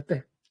ಅಂತ ಬರುತ್ತೆ.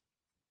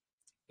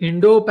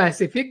 ಇಂಡೋ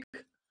ಪ್ಯಾಸಿಫಿಕ್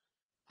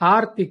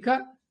ಆರ್ಥಿಕ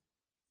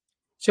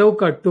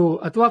ಚೌಕಟ್ಟು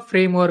ಅಥವಾ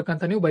ಫ್ರೇಮ್ವರ್ಕ್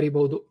ಅಂತ ನೀವು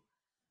ಬರೀಬಹುದು.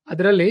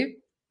 ಅದರಲ್ಲಿ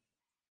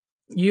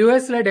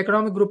US LED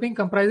economic grouping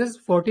comprises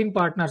 14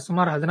 partners,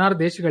 ಸುಮಾರು 16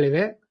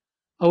 ದೇಶಗಳಿವೆ.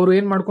 ಅವರು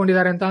ಏನ್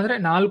ಮಾಡ್ಕೊಂಡಿದ್ದಾರೆ ಅಂತ ಅಂದ್ರೆ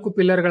 4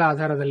 ಪಿಲ್ಲರ್ಗಳ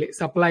ಆಧಾರದಲ್ಲಿ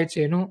supply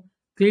chain,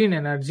 clean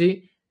energy,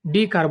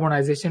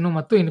 decarbonisation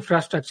ಮತ್ತು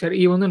ಇನ್ಫ್ರಾಸ್ಟ್ರಕ್ಚರ್,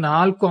 ಈ ಒಂದು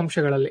 4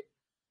 ಅಂಶಗಳಲ್ಲಿ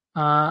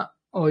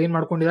ಏನ್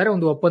ಮಾಡ್ಕೊಂಡಿದ್ದಾರೆ,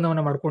 ಒಂದು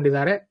ಒಪ್ಪಂದವನ್ನು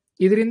ಮಾಡ್ಕೊಂಡಿದ್ದಾರೆ.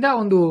 ಇದರಿಂದ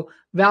ಒಂದು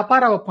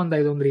ವ್ಯಾಪಾರ ಒಪ್ಪಂದ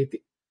ಇದೊಂದು ರೀತಿ.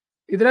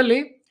 ಇದರಲ್ಲಿ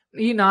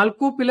ಈ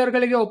 4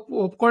 ಪಿಲ್ಲರ್ಗಳಿಗೆ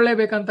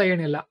ಒಪ್ಕೊಳ್ಳೇಬೇಕಂತ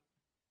ಏನಿಲ್ಲ.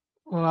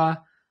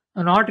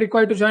 Not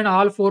required to join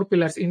all 4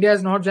 pillars. India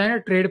is not join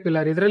trade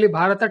pillar. ಇದರಲ್ಲಿ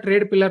ಭಾರತ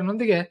ಟ್ರೇಡ್ ಪಿಲ್ಲರ್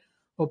ನೊಂದಿಗೆ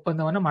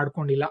ಒಪ್ಪಂದವನ್ನ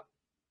ಮಾಡ್ಕೊಂಡಿಲ್ಲ.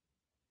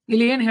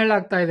 ಇಲ್ಲಿ ಏನ್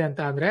ಹೇಳಲಾಗ್ತಾ ಇದೆ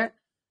ಅಂತ ಅಂದ್ರೆ,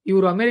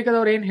 ಇವರು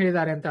ಅಮೆರಿಕದವರು ಏನ್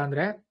ಹೇಳಿದ್ದಾರೆ ಅಂತ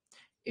ಅಂದ್ರೆ,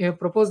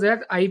 propose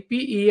that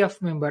IPEF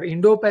member,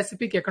 Indo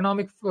Pacific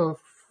economic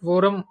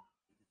forum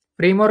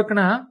framework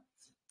ನ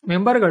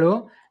ಮೆಂಬರ್ಗಳು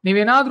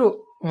ನೀವೇನಾದ್ರೂ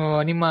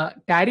ನಿಮ್ಮ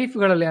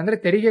ಟ್ಯಾರಿಫ್ಗಳಲ್ಲಿ ಅಂದ್ರೆ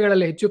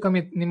ತೆರಿಗೆಗಳಲ್ಲಿ ಹೆಚ್ಚು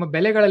ಕಮ್ಮಿ, ನಿಮ್ಮ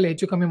ಬೆಲೆಗಳಲ್ಲಿ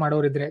ಹೆಚ್ಚು ಕಮ್ಮಿ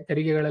ಮಾಡೋರಿದ್ರೆ,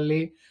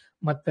 ತೆರಿಗೆಗಳಲ್ಲಿ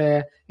ಮತ್ತೆ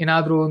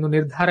ಏನಾದ್ರೂ ಒಂದು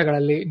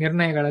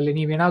ನಿರ್ಣಯಗಳಲ್ಲಿ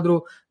ನೀವೇನಾದ್ರೂ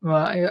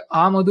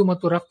ಆಮದು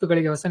ಮತ್ತು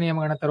ರಫ್ತುಗಳಿಗೆ ಹೊಸ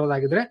ನಿಯಮಗಳನ್ನ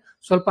ತರೋದಾಗಿದ್ರೆ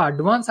ಸ್ವಲ್ಪ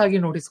ಅಡ್ವಾನ್ಸ್ ಆಗಿ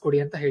ನೋಟಿಸ್ ಕೊಡಿ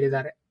ಅಂತ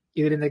ಹೇಳಿದ್ದಾರೆ.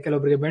 ಇದರಿಂದ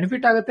ಕೆಲವೊಬ್ಬರಿಗೆ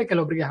ಬೆನಿಫಿಟ್ ಆಗುತ್ತೆ,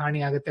 ಕೆಲವೊಬ್ಬರಿಗೆ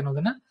ಹಾನಿ ಆಗುತ್ತೆ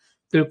ಅನ್ನೋದನ್ನ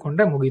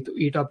ತಿಳ್ಕೊಂಡ್ರೆ ಮುಗೀತು.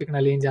 ಈ ಟಾಪಿಕ್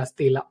ನಲ್ಲಿ ಏನ್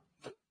ಜಾಸ್ತಿ ಇಲ್ಲ.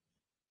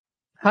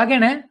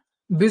 ಹಾಗೇನೆ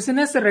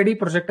ಬಿಸಿನೆಸ್ ರೆಡಿ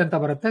ಪ್ರಾಜೆಕ್ಟ್ ಅಂತ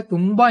ಬರುತ್ತೆ.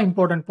 ತುಂಬಾ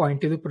ಇಂಪಾರ್ಟೆಂಟ್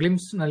ಪಾಯಿಂಟ್ ಇದು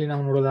ಪ್ರಿಲಿಮ್ಸ್ ನಲ್ಲಿ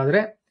ನಾವು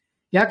ನೋಡೋದಾದ್ರೆ.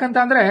 ಯಾಕಂತ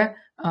ಅಂದ್ರೆ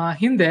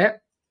ಹಿಂದೆ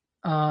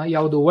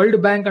ಯಾವುದು ವರ್ಲ್ಡ್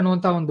ಬ್ಯಾಂಕ್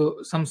ಅನ್ನುವಂತ ಒಂದು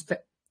ಸಂಸ್ಥೆ,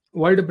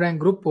 world bank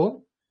group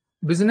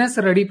business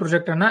ready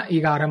project ಅನ್ನ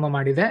ಈಗ ಆರಂಭ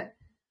ಮಾಡಿದೆ.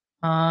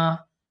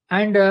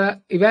 And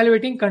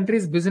ಇವ್ಯಾಲ್ಯುಯೇಟಿಂಗ್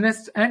countries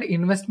business and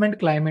investment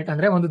climate,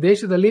 ಅಂದ್ರೆ ಒಂದು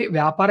ದೇಶದಲ್ಲಿ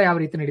ವ್ಯಾಪಾರ ಯಾವ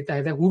ರೀತಿ ನಡೀತಾ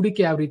ಇದೆ,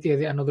 ಹೂಡಿಕೆ ಯಾವ ರೀತಿ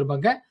ಇದೆ ಅನ್ನೋದ್ರ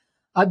ಬಗ್ಗೆ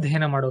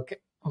ಅಧ್ಯಯನ ಮಾಡೋಕೆ.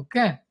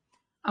 ಓಕೆ,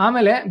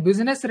 ಆಮೇಲೆ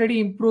business ready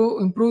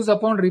improves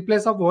upon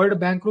replace of world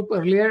bank group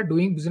earlier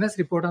doing business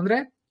report. ಅಂದ್ರೆ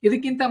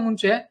ಇದಕ್ಕಿಂತ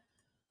ಮುಂಚೆ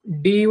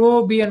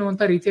DOB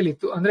ಅನ್ನುವಂತ ರೀತಿಯಲ್ಲಿ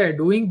ಇತ್ತು, ಅಂದ್ರೆ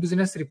ಡೂಯಿಂಗ್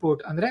ಬಿಸಿನೆಸ್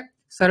ರಿಪೋರ್ಟ್, ಅಂದ್ರೆ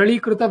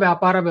ಸರಳೀಕೃತ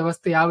ವ್ಯಾಪಾರ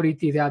ವ್ಯವಸ್ಥೆ ಯಾವ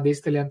ರೀತಿ ಇದೆ ಆ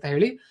ದೇಶದಲ್ಲಿ ಅಂತ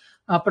ಹೇಳಿ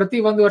ಪ್ರತಿ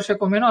 1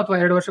 ವರ್ಷಕ್ಕೊಮ್ಮೆನೋ ಅಥವಾ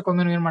 2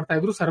 ವರ್ಷಕ್ಕೊಮ್ಮೆನೋ ಏನ್ ಮಾಡ್ತಾ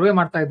ಇದ್ರು, ಸರ್ವೆ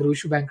ಮಾಡ್ತಾ ಇದ್ರು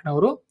ವಿಶ್ವ ಬ್ಯಾಂಕ್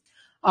ನವರು.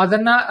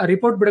 ಅದನ್ನ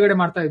ರಿಪೋರ್ಟ್ ಬಿಡುಗಡೆ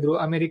ಮಾಡ್ತಾ ಇದ್ರು.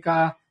 ಅಮೆರಿಕ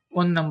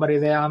 1 ನಂಬರ್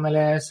ಇದೆ,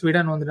 ಆಮೇಲೆ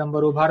ಸ್ವೀಡನ್ 1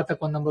 ನಂಬರು,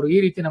 ಭಾರತಕ್ಕೆ 1 ನಂಬರು, ಈ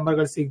ರೀತಿ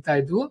ನಂಬರ್ಗಳು ಸಿಗ್ತಾ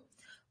ಇದ್ವು.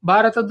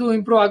 ಭಾರತದ್ದು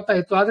ಇಂಪ್ರೂವ್ ಆಗ್ತಾ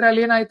ಇತ್ತು. ಆದ್ರೆ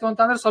ಅಲ್ಲಿ ಏನಾಯ್ತು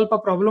ಅಂತ ಅಂದ್ರೆ ಸ್ವಲ್ಪ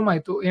ಪ್ರಾಬ್ಲಮ್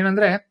ಆಯ್ತು.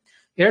 ಏನಂದ್ರೆ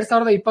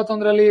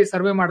 2021ರಲ್ಲಿ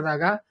ಸರ್ವೆ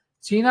ಮಾಡಿದಾಗ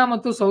ಚೀನಾ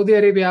ಮತ್ತು ಸೌದಿ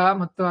ಅರೇಬಿಯಾ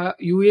ಮತ್ತು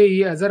UAE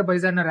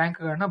ಅಜರ್ಬೈಜಾನ್ ರ್ಯಾಂಕ್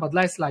ಗಳನ್ನ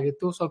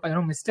ಬದಲಾಯಿಸಲಾಗಿತ್ತು. ಸ್ವಲ್ಪ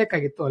ಏನೋ ಮಿಸ್ಟೇಕ್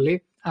ಆಗಿತ್ತು ಅಲ್ಲಿ,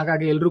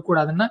 ಹಾಗಾಗಿ ಎಲ್ಲರೂ ಕೂಡ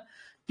ಅದನ್ನ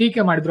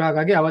ಟೀಕೆ ಮಾಡಿದ್ರು.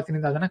 ಹಾಗಾಗಿ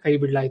ಅವತ್ತಿನಿಂದ ಅದನ್ನ ಕೈ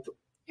ಬಿಡಲಾಯಿತು.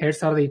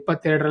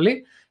 2022ರಲ್ಲಿ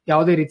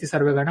ಯಾವುದೇ ರೀತಿ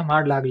ಸರ್ವೆಗಳನ್ನ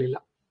ಮಾಡಲಾಗಲಿಲ್ಲ.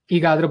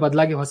 ಈಗ ಅದ್ರ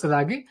ಬದಲಾಗಿ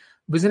ಹೊಸದಾಗಿ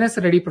ಬಿಸಿನೆಸ್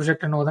ರೆಡಿ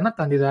ಪ್ರಾಜೆಕ್ಟ್ ಅನ್ನೋದನ್ನ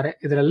ತಂದಿದ್ದಾರೆ.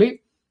 ಇದರಲ್ಲಿ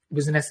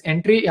ಬಿಸಿನೆಸ್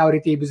ಎಂಟ್ರಿ, ಯಾವ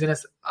ರೀತಿ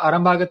ಬಿಸಿನೆಸ್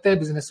ಆರಂಭ ಆಗುತ್ತೆ,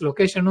 ಬಿಸಿನೆಸ್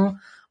ಲೊಕೇಶನ್,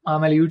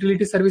 ಆಮೇಲೆ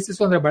ಯುಟಿಲಿಟಿ ಸರ್ವಿಸಸ್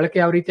ಅಂದ್ರೆ ಬಳಕೆ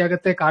ಯಾವ ರೀತಿ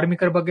ಆಗುತ್ತೆ,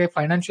 ಕಾರ್ಮಿಕರ ಬಗ್ಗೆ,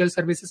 ಫೈನಾನ್ಷಿಯಲ್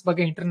ಸರ್ವಿಸಸ್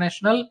ಬಗ್ಗೆ,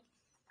 ಇಂಟರ್ನ್ಯಾಷನಲ್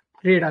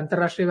ಟ್ರೇಡ್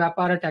ಅಂತಾರಾಷ್ಟ್ರೀಯ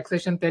ವ್ಯಾಪಾರ,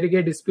 ಟ್ಯಾಕ್ಸೇಷನ್, ತೆರಿಗೆ,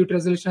 ಡಿಸ್ಪ್ಯೂಟ್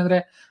ರೆಸಲ್ಯೂಷನ್ ಅಂದ್ರೆ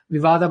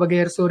ವಿವಾದ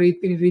ಬಗೆಹರಿಸೋ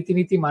ರೀತಿ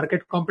ನೀತಿ,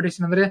 ಮಾರ್ಕೆಟ್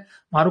ಕಾಂಪಿಟೇಷನ್ ಅಂದ್ರೆ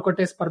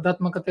ಮಾರುಕಟ್ಟೆ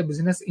ಸ್ಪರ್ಧಾತ್ಮಕತೆ,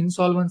 ಬಿಸಿನೆಸ್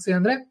ಇನ್ಸಾಲ್ವೆನ್ಸಿ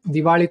ಅಂದ್ರೆ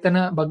ದಿವಾಳಿತನ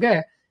ಬಗ್ಗೆ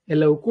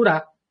ಎಲ್ಲವೂ ಕೂಡ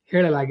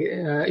ಹೇಳಲಾಗಿ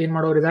ಏನ್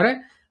ಮಾಡೋರಿದ್ದಾರೆ,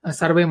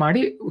 ಸರ್ವೆ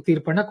ಮಾಡಿ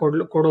ತೀರ್ಪನ್ನ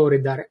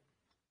ಕೊಡೋರಿದ್ದಾರೆ.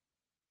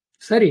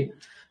 ಸರಿ,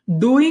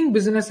 ಡೂಯಿಂಗ್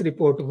ಬಿಸಿನೆಸ್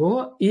ರಿಪೋರ್ಟ್ಗೂ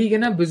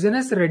ಈಗಿನ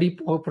ಬಿಸಿನೆಸ್ ರೆಡಿ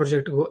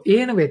ಪ್ರಾಜೆಕ್ಟ್ಗೂ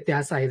ಏನು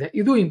ವ್ಯತ್ಯಾಸ ಇದೆ,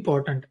 ಇದು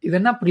ಇಂಪಾರ್ಟೆಂಟ್.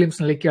 ಇದನ್ನ ಪ್ರಿಲಿಮ್ಸ್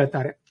ನಲ್ಲಿ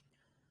ಕೇಳ್ತಾರೆ.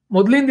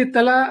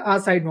 ಮೊದಲಿಂದಿತ್ತಲ್ಲ ಆ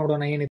ಸೈಡ್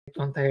ನೋಡೋಣ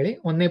ಏನಿತ್ತು ಅಂತ ಹೇಳಿ.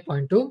 1ನೇ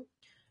point,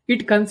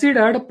 it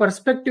considered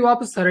perspective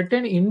of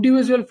certain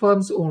individual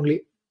firms only.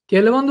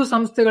 ಕೆಲವೊಂದು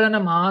ಸಂಸ್ಥೆಗಳನ್ನ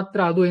ಮಾತ್ರ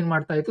ಅದು ಏನ್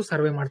ಮಾಡ್ತಾ ಇತ್ತು,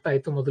 ಸರ್ವೆ ಮಾಡ್ತಾ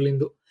ಇತ್ತು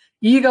ಮೊದಲಿಂದು.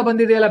 ಈಗ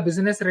ಬಂದಿದೆಯಲ್ಲ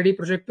ಬಿಸಿನೆಸ್ ರೆಡಿ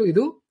ಪ್ರಾಜೆಕ್ಟ್,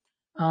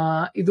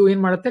 ಇದು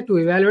ಏನ್ ಮಾಡುತ್ತೆ, to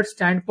evaluate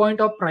stand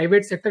point of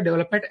private sector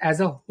development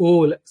as a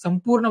hole,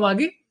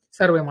 ಸಂಪೂರ್ಣವಾಗಿ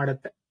ಸರ್ವೆ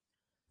ಮಾಡುತ್ತೆ.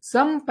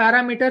 Some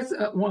parameters,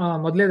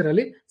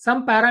 ಮೊದಲೇದ್ರಲ್ಲಿ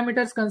some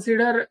parameters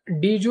consider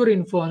D ಜೂರ್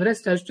info ಅಂದ್ರೆ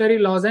statutory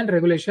loss and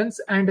regulations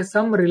and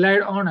some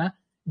relied on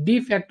D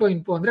facto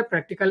info ಅಂದ್ರೆ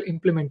practical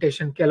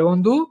implementation.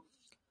 ಕೆಲವೊಂದು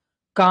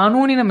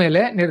ಕಾನೂನಿನ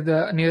ಮೇಲೆ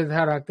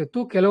ನಿರ್ಧಾರ ಆಗ್ತಿತ್ತು,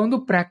 ಕೆಲವೊಂದು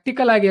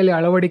ಪ್ರಾಕ್ಟಿಕಲ್ ಆಗಿ ಅಲ್ಲಿ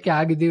ಅಳವಡಿಕೆ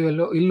ಆಗಿದೆಯೋ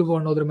ಇಲ್ವೋ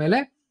ಅನ್ನೋದ್ರ ಮೇಲೆ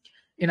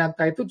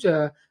ಏನಾಗ್ತಾ ಇತ್ತು,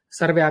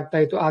 ಸರ್ವೆ ಆಗ್ತಾ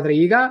ಇತ್ತು. ಆದ್ರೆ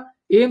ಈಗ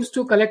aims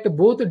to collect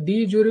both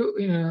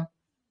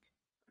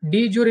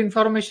D ಜೂರ್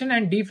information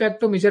and D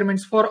facto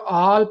measurements for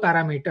all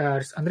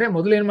parameters. ಅಂದ್ರೆ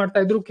ಮೊದಲು ಏನ್ ಮಾಡ್ತಾ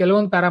ಇದ್ರು,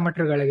 ಕೆಲವೊಂದು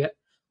ಪ್ಯಾರಾಮೀಟರ್ ಗಳಿಗೆ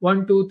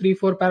 1, 2, 3,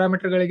 4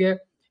 ಪ್ಯಾರಾಮೀಟರ್ ಗಳಿಗೆ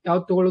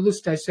ಯಾವ್ದು ತಗೊಳ್ಳೋದು,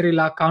 ಸ್ಟ್ಯಾಚ್ಯುಟರಿ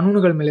ಲಾ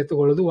ಕಾನೂನುಗಳ ಮೇಲೆ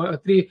ತಗೊಳ್ಳೋದು.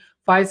 3,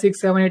 5, 6,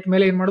 7, 8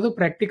 ಮೇಲೆ ಏನ್ ಮಾಡೋದು,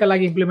 ಪ್ರಾಕ್ಟಿಕಲ್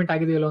ಆಗಿ ಇಂಪ್ಲಿಮೆಂಟ್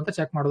ಆಗಿದೆಯಲ್ಲ ಅಂತ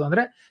ಚೆಕ್ ಮಾಡೋದು.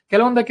 ಅಂದ್ರೆ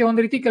ಕೆಲವೊಂದಕ್ಕೆ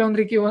ಒಂದು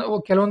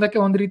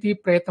ರೀತಿ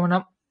ಪ್ರಯತ್ನವನ್ನ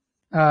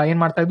ಏನ್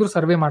ಮಾಡ್ತಾ ಇದ್ರು,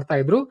 ಸರ್ವೆ ಮಾಡ್ತಾ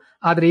ಇದ್ರು.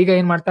 ಆದ್ರೆ ಈಗ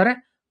ಏನ್ ಮಾಡ್ತಾರೆ,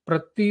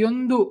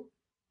 ಪ್ರತಿಯೊಂದು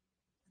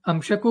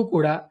ಅಂಶಕ್ಕೂ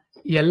ಕೂಡ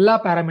ಎಲ್ಲಾ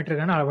ಪ್ಯಾರಾಮೀಟರ್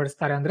ಗಳನ್ನ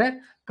ಅಳವಡಿಸ್ತಾರೆ. ಅಂದ್ರೆ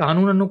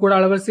ಕಾನೂನನ್ನು ಕೂಡ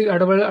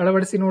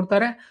ಅಳವಡಿಸಿ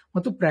ನೋಡ್ತಾರೆ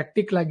ಮತ್ತು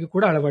ಪ್ರಾಕ್ಟಿಕಲ್ ಆಗಿ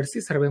ಕೂಡ ಅಳವಡಿಸಿ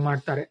ಸರ್ವೆ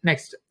ಮಾಡ್ತಾರೆ.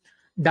 Next,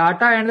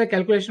 data and the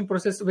calculation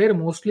process wear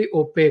mostly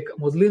OPEC.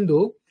 ಮೊದಲಿಂದು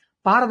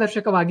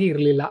ಪಾರದರ್ಶಕವಾಗಿ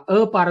ಇರಲಿಲ್ಲ,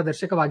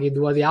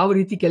 ಅಪಾರದರ್ಶಕವಾಗಿದ್ವು. ಅದು ಯಾವ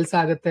ರೀತಿ ಕೆಲಸ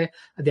ಆಗುತ್ತೆ,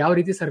 ಅದು ಯಾವ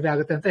ರೀತಿ ಸರ್ವೆ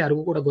ಆಗುತ್ತೆ ಅಂತ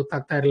ಯಾರಿಗೂ ಕೂಡ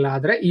ಗೊತ್ತಾಗ್ತಾ ಇರಲಿಲ್ಲ.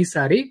 ಆದ್ರೆ ಈ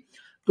sorry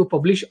to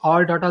publish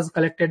all ಡಾಟಾಸ್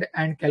collected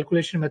and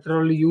calculation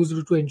methodology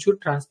used to ensure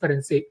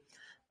transparency.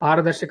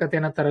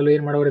 ಪಾರದರ್ಶಕತೆಯನ್ನ ತರಲು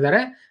ಏನ್ ಮಾಡೋರಿದ್ದಾರೆ,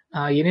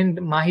 ಏನೇನ್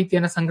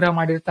ಮಾಹಿತಿಯನ್ನ ಸಂಗ್ರಹ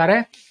ಮಾಡಿರ್ತಾರೆ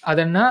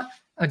ಅದನ್ನ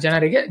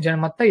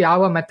ಮತ್ತೆ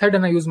ಯಾವ ಮೆಥಡ್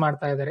ಅನ್ನ ಯೂಸ್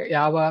ಮಾಡ್ತಾ ಇದ್ದಾರೆ,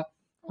 ಯಾವ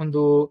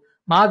ಒಂದು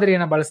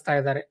ಮಾದರಿಯನ್ನ ಬಳಸ್ತಾ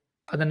ಇದ್ದಾರೆ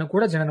ಅದನ್ನು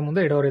ಕೂಡ ಜನರ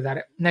ಮುಂದೆ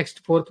ಇಡೋರಿದ್ದಾರೆ. Next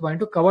 4th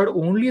point, covered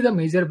only the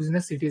major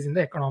business cities in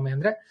the economy.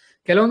 ಅಂದ್ರೆ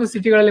ಕೆಲವೊಂದು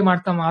ಸಿಟಿಗಳಲ್ಲಿ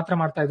ಮಾತ್ರ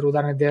ಮಾಡ್ತಾ ಇದ್ರು,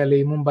 ಉದಾಹರಣೆ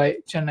ದೆಹಲಿ, ಮುಂಬೈ,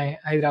 ಚೆನ್ನೈ,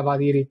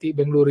 ಹೈದರಾಬಾದ್ ಈ ರೀತಿ,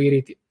 ಬೆಂಗಳೂರು ಈ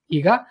ರೀತಿ.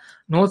 ಈಗ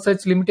no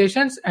such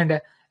limitations and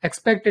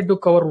expected to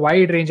cover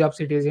wide range of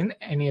cities in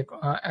any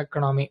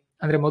economy.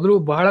 ಅಂದ್ರೆ ಮೊದಲು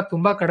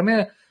ತುಂಬಾ ಕಡಿಮೆ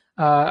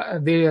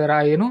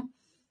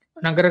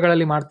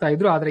ನಗರಗಳಲ್ಲಿ ಮಾಡ್ತಾ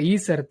ಇದ್ರು, ಆದ್ರೆ ಈ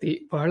ಸರ್ತಿ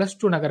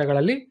ಬಹಳಷ್ಟು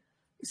ನಗರಗಳಲ್ಲಿ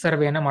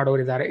ಸರ್ವೆಯನ್ನ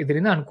ಮಾಡೋರಿದ್ದಾರೆ.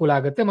 ಇದರಿಂದ ಅನುಕೂಲ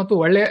ಆಗುತ್ತೆ ಮತ್ತು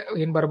ಒಳ್ಳೆ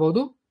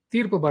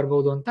ತೀರ್ಪು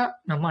ಬರಬಹುದು ಅಂತ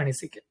ನಮ್ಮ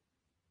ಅನಿಸಿಕೆ.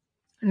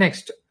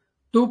 Next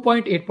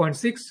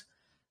 2.8.6,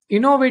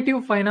 innovative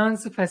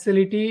finance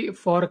facility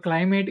for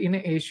climate in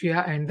Asia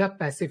and the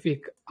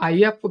Pacific,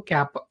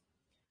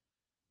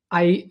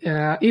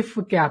 if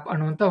cap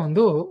ಅನ್ನುವಂತ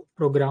ಒಂದು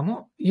ಪ್ರೋಗ್ರಾಮು.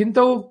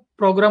 ಇಂಥವು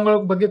ಪ್ರೋಗ್ರಾಮ್ಗಳ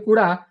ಬಗ್ಗೆ ಕೂಡ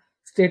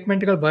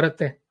ಸ್ಟೇಟ್ಮೆಂಟ್ ಗಳು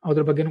ಬರುತ್ತೆ,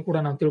 ಅದ್ರ ಬಗ್ಗೆನೂ ಕೂಡ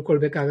ನಾವು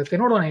ತಿಳ್ಕೊಳ್ಬೇಕಾಗುತ್ತೆ.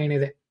 ನೋಡೋಣ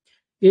ಏನಿದೆ.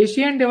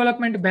 Asian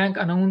development bank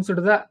announced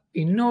the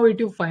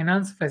innovative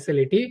finance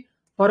facility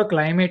for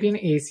climate in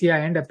Asia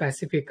and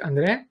Pacific.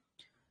 ಅಂದ್ರೆ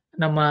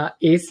ನಮ್ಮ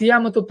ಏಷಿಯಾ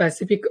ಮತ್ತು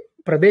ಪೆಸಿಫಿಕ್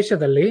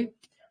ಪ್ರದೇಶದಲ್ಲಿ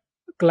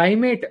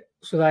ಕ್ಲೈಮೇಟ್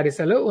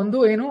ಸುಧಾರಿಸಲು ಒಂದು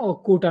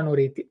ಒಕ್ಕೂಟ ಅನ್ನೋ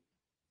ರೀತಿ.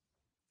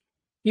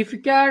 If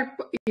cap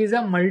is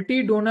a multi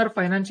donor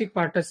financial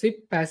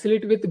partnership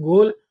facility with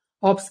goal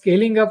of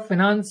scaling up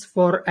finance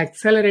for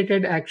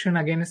accelerated action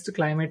against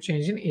climate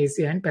change in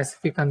Asia and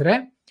Pacific. ಅಂದ್ರೆ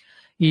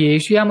ಈ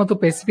ಏಷಿಯಾ ಮತ್ತು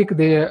ಪೆಸಿಫಿಕ್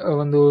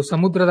ಒಂದು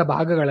ಸಮುದ್ರದ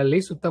ಭಾಗಗಳಲ್ಲಿ,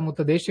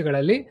 ಸುತ್ತಮುತ್ತ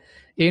ದೇಶಗಳಲ್ಲಿ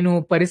ಏನು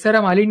ಪರಿಸರ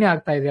ಮಾಲಿನ್ಯ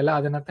ಆಗ್ತಾ ಇದೆಯಲ್ಲ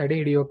ಅದನ್ನ ತಡೆ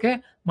ಹಿಡಿಯೋಕೆ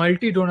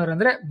ಮಲ್ಟಿ ಡೋನರ್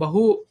ಅಂದ್ರೆ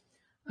ಬಹು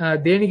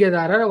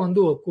ದೇಣಿಗೆದಾರರ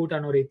ಒಂದು ಒಕ್ಕೂಟ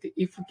ಅನ್ನೋ ರೀತಿ.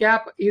 If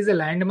cap is a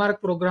land mark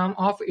program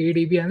of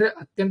ADB ಅಂದ್ರೆ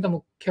ಅತ್ಯಂತ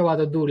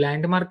ಮುಖ್ಯವಾದದ್ದು,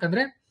 ಲ್ಯಾಂಡ್ ಮಾರ್ಕ್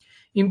ಅಂದ್ರೆ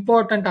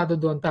ಇಂಪಾರ್ಟೆಂಟ್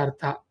ಆದದ್ದು ಅಂತ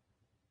ಅರ್ಥ.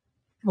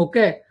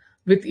 Okay,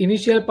 with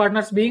initial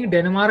partners being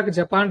Denmark,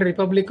 Japan,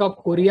 republic of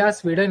Korea,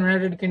 Sweden,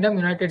 United Kingdom,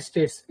 United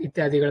States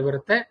ಇತ್ಯಾದಿಗಳು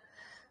ಬರುತ್ತೆ.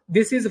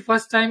 This is the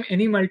first time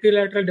any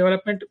multilateral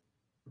development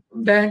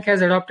bank has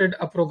adopted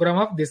a program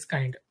of this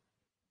kind.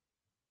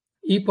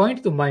 ಈ point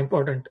ತುಂಬಾ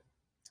important.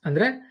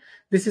 ಅಂದ್ರೆ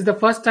this is the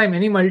first time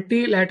any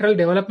multilateral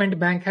development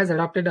bank has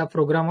adopted a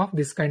program of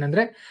this kind.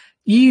 ಅಂದ್ರೆ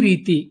ಈ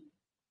ರೀತಿ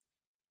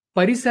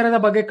ಪರಿಸರದ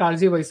ಬಗ್ಗೆ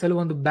ಕಾಳಜಿ ವಹಿಸಲು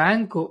ಒಂದು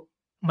ಬ್ಯಾಂಕು,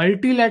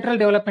 ಮಲ್ಟಿಲ್ಯಾಟರಲ್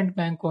ಡೆವಲಪ್ಮೆಂಟ್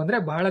ಬ್ಯಾಂಕು ಅಂದ್ರೆ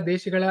ಬಹಳ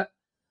ದೇಶಗಳ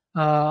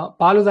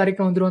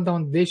ಪಾಲುದಾರಿಕೆ ಹೊಂದಿರುವಂತಹ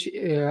ಒಂದು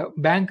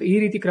ಬ್ಯಾಂಕ್ ಈ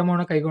ರೀತಿ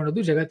ಕ್ರಮವನ್ನು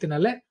ಕೈಗೊಂಡದ್ದು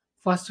ಜಗತ್ತಿನಲ್ಲೇ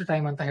ಫಸ್ಟ್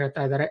ಟೈಮ್ ಅಂತ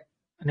ಹೇಳ್ತಾ ಇದ್ದಾರೆ.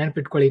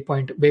 ನೆನಪಿಟ್ಕೊಳ್ಳಿ, ಈ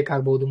ಪಾಯಿಂಟ್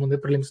ಬೇಕಾಗಬಹುದು ಮುಂದೆ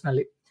ಪ್ರಿಲಿಮ್ಸ್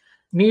ನಲ್ಲಿ.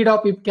 ನೀಡ್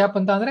ಆಫ್ IPCAP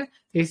ಅಂತ ಅಂದ್ರೆ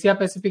Asia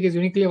Pacific is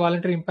ಯುನಿಕ್ಲಿ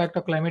voluntary impact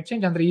of climate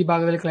change. ಅಂದ್ರೆ ಈ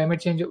ಭಾಗದಲ್ಲಿ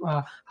ಕ್ಲೈಮೇಟ್ ಚೇಂಜ್,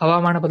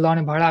 ಹವಾಮಾನ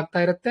ಬದಲಾವಣೆ ಬಹಳ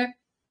ಆಗ್ತಾ ಇರುತ್ತೆ.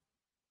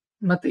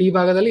 ಮತ್ತೆ ಈ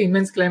ಭಾಗದಲ್ಲಿ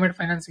ಇಮೆನ್ಸ್ ಕ್ಲೈಮೇಟ್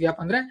ಫೈನಾನ್ಸ್ ಗ್ಯಾಪ್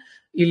ಅಂದ್ರೆ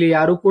ಇಲ್ಲಿ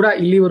ಯಾರು ಕೂಡ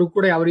ಇಲ್ಲಿವರೆಗೂ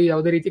ಕೂಡ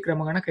ಯಾವುದೇ ರೀತಿ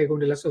ಕ್ರಮಗಳನ್ನ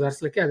ಕೈಗೊಂಡಿಲ್ಲ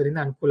ಸುಧಾರಿಸಲಿಕ್ಕೆ, ಅದರಿಂದ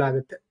ಅನುಕೂಲ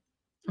ಆಗುತ್ತೆ.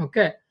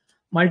 Okay,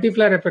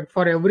 multiplier effect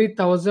for every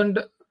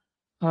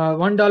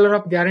 $1,000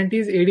 of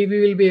guarantees, ADB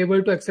will be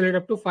able to accelerate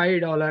up to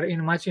 $5 in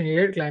much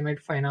needed climate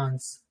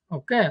finance.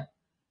 Okay,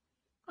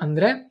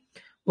 ಅಂದ್ರೆ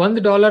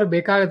 $1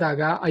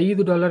 ಬೇಕಾದಾಗ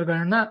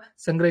 $5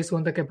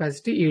 ಸಂಗ್ರಹಿಸುವಂತ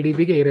ಕೆಪಾಸಿಟಿ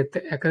ADBಗೆ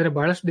ಇರುತ್ತೆ. ಯಾಕಂದ್ರೆ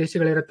ಬಹಳಷ್ಟು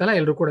ದೇಶಗಳಿರುತ್ತಲ್ಲ,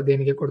 ಎಲ್ಲರೂ ಕೂಡ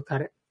ದೇಣಿಗೆ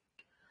ಕೊಡ್ತಾರೆ.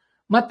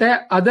 ಮತ್ತೆ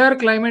other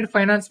climate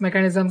finance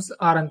mechanisms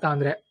R ಅಂತ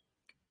ಅಂದ್ರೆ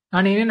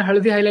ನಾನು ಏನೇನು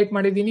ಹಳದಿ ಹೈಲೈಟ್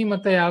ಮಾಡಿದ್ದೀನಿ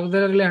ಮತ್ತೆ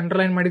ಯಾವ್ದರಲ್ಲಿ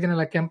ಅಂಡರ್ಲೈನ್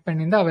ಮಾಡಿದ್ದೀನಲ್ಲ ಕೆಂಪ್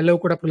ಪೆನ್ನಿಂದ, ಅವೆಲ್ಲವೂ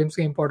ಕೂಡ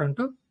ಪ್ರಿಲಿಮ್ಸ್ಗೆ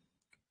important.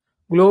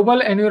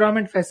 Global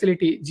environment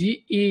facility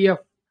GEF,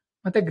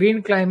 ಮತ್ತೆ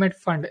green climate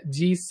fund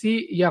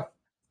GCF,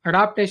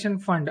 adaptation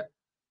fund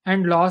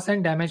and loss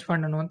and damage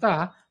fund ಅನ್ನುವಂತ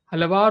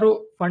ಹಲವಾರು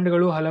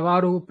ಫಂಡ್ಗಳು,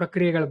 ಹಲವಾರು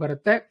ಪ್ರಕ್ರಿಯೆಗಳು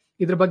ಬರುತ್ತೆ.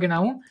 ಇದ್ರ ಬಗ್ಗೆ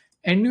ನಾವು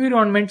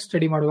ಎನ್ವಿರಾನ್ಮೆಂಟ್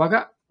ಸ್ಟಡಿ ಮಾಡುವಾಗ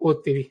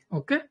ಓದ್ತೀವಿ.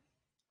 ಓಕೆ,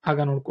 ಆಗ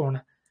ನೋಡ್ಕೋಣ.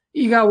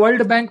 ಈಗ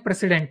world bank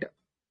president,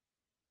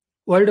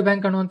 world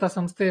bank ಅನ್ನುವಂತ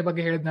ಸಂಸ್ಥೆಯ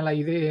ಬಗ್ಗೆ ಹೇಳಿದ್ನಲ್ಲ,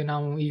 ಇದೇ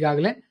ನಾವು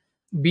ಈಗಾಗಲೇ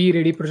ಬಿ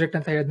ರೆಡಿ ಪ್ರಾಜೆಕ್ಟ್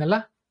ಅಂತ ಹೇಳಿದ್ನಲ್ಲ,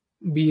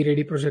 ಬಿ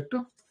ರೆಡಿ ಪ್ರಾಜೆಕ್ಟ್.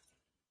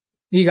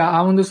 ಈಗ ಆ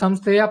ಒಂದು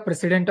ಸಂಸ್ಥೆಯ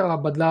ಪ್ರೆಸಿಡೆಂಟ್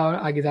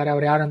ಆಗಿದ್ದಾರೆ.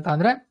 ಅವ್ರು ಯಾರಂತ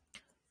ಅಂದ್ರೆ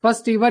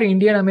first ಇವರ್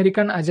Indian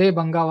American Ajay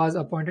Banga was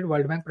appointed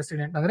world bank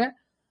president. ಅಂದ್ರೆ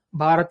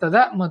ಭಾರತದ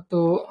ಮತ್ತು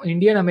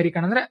ಇಂಡಿಯನ್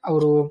ಅಮೆರಿಕನ್ ಅಂದ್ರೆ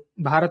ಅವರು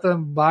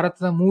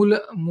ಭಾರತದ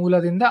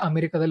ಮೂಲದಿಂದ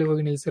ಅಮೆರಿಕದಲ್ಲಿ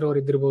ಹೋಗಿ ನಿಲ್ಸಿರೋರು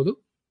ಇದ್ದಿರಬಹುದು,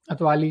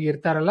 ಅಥವಾ ಅಲ್ಲಿ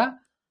ಇರ್ತಾರಲ್ಲ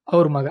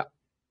ಅವ್ರ ಮಗ.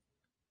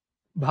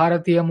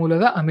 ಭಾರತೀಯ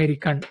ಮೂಲದ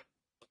ಅಮೆರಿಕನ್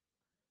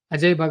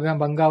ಅಜಯ್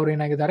ಬಂಗಾ ಅವರು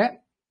ಏನಾಗಿದ್ದಾರೆ,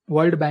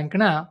 ವರ್ಲ್ಡ್ ಬ್ಯಾಂಕ್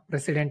ನ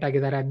ಪ್ರೆಸಿಡೆಂಟ್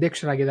ಆಗಿದ್ದಾರೆ,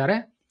 ಅಧ್ಯಕ್ಷರಾಗಿದ್ದಾರೆ.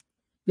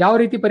 ಯಾವ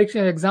ರೀತಿ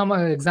ಪರೀಕ್ಷೆ ಎಕ್ಸಾಮ್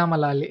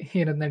ಅಲ್ಲ, ಅಲ್ಲಿ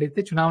ಏನದ್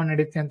ನಡೆಯುತ್ತೆ, ಚುನಾವಣೆ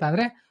ನಡೆಯುತ್ತೆ ಅಂತ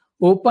ಅಂದ್ರೆ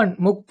ಓಪನ್,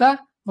 ಮುಕ್ತ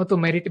ಮತ್ತು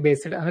ಮೆರಿಟ್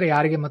ಬೇಸ್ಡ್, ಅಂದ್ರೆ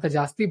ಯಾರಿಗೆ ಮತ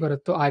ಜಾಸ್ತಿ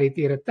ಬರುತ್ತೋ ಆ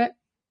ರೀತಿ ಇರುತ್ತೆ.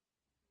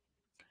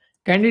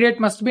 Candidate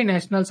must be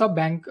nationals of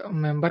bank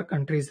member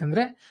countries,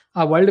 ಅಂದ್ರೆ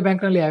ಆ ವರ್ಲ್ಡ್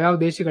ಬ್ಯಾಂಕ್ ನಲ್ಲಿ ಯಾವ್ಯಾವ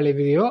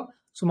ದೇಶಗಳಿವೆಯೋ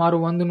ಸುಮಾರು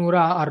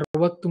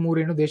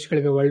 163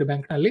 ದೇಶಗಳಿವೆ ವರ್ಲ್ಡ್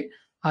ಬ್ಯಾಂಕ್ ನಲ್ಲಿ.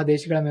 ಆ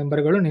ದೇಶಗಳ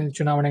ಮೆಂಬರ್ಗಳು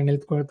ಚುನಾವಣೆಗೆ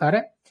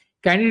ನಿಂತ್ಕೊಳ್ತಾರೆ.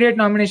 Candidate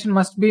nomination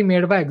must be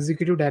made by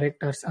executive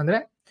directors, ಅಂದ್ರೆ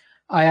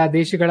ಆಯಾ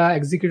ದೇಶಗಳ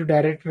ಎಕ್ಸಿಕ್ಯೂಟಿವ್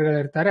ಡೈರೆಕ್ಟರ್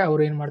ಇರ್ತಾರೆ,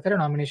 ಅವ್ರು ಏನ್ ಮಾಡ್ತಾರೆ,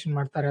 ನಾಮಿನೇಷನ್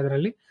ಮಾಡ್ತಾರೆ.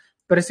 ಅದರಲ್ಲಿ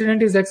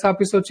president is X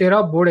officio chair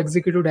of board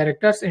executive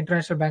directors,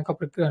 international bank of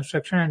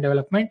reconstruction and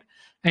development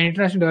and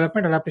international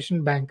development adaptation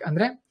bank.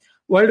 ಅಂದ್ರೆ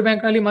ವರ್ಲ್ಡ್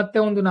ಬ್ಯಾಂಕ್ ನಲ್ಲಿ ಮತ್ತೆ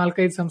ಒಂದು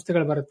 4-5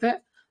 ಸಂಸ್ಥೆಗಳು ಬರುತ್ತೆ.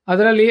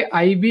 ಅದರಲ್ಲಿ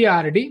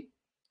IBRD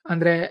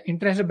ಅಂದ್ರೆ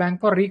international bank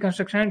for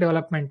reconstruction and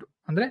development,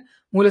 ಅಂದ್ರೆ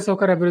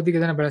ಮೂಲಸೌಕರ್ಯ ಅಭಿವೃದ್ಧಿಗೆ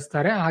ಇದನ್ನ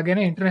ಬೆಳೆಸ್ತಾರೆ.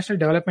 ಹಾಗೇನೆ ಇಂಟರ್ನ್ಯಾಷನಲ್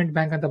ಡೆವಲಪ್ಮೆಂಟ್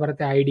ಬ್ಯಾಂಕ್ ಅಂತ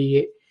ಬರುತ್ತೆ,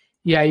 IDA.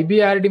 ಈ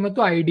IBRD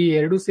ಮತ್ತು IDA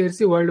ಎರಡೂ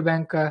ಸೇರಿಸಿ ವರ್ಲ್ಡ್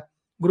ಬ್ಯಾಂಕ್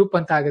ಗ್ರೂಪ್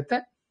ಅಂತ ಆಗುತ್ತೆ,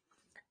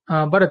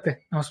 ಬರುತ್ತೆ.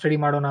 ನಾವು ಸ್ಟಡಿ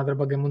ಮಾಡೋಣ ಅದ್ರ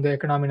ಬಗ್ಗೆ ಮುಂದೆ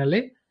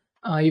ಎಕನಾಮಿನಲ್ಲಿ.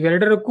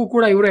 ಇವೆರಡರಕ್ಕೂ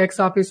ಕೂಡ ಇವರು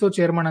ಎಕ್ಸ್ ಆಫೀಸು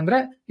ಚೇರ್ಮನ್, ಅಂದ್ರೆ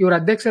ಇವರು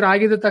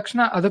ಅಧ್ಯಕ್ಷರಾಗಿದ್ದ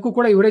ತಕ್ಷಣ ಅದಕ್ಕೂ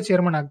ಕೂಡ ಇವರೇ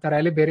ಚೇರ್ಮನ್ ಆಗ್ತಾರೆ,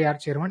 ಅಲ್ಲಿ ಬೇರೆ ಯಾರು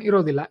ಚೇರ್ಮನ್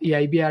ಇರೋದಿಲ್ಲ ಈ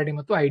IBRD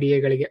ಮತ್ತು IDA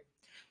ಗಳಿಗೆ.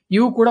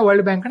 ಇವು ಕೂಡ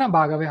ವರ್ಲ್ಡ್ ಬ್ಯಾಂಕ್ ನ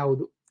ಭಾಗವೇ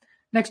ಹೌದು.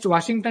 ನೆಕ್ಸ್ಟ್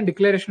ವಾಷಿಂಗ್ಟನ್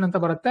ಡಿಕ್ಲರೇಷನ್ ಅಂತ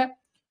ಬರುತ್ತೆ.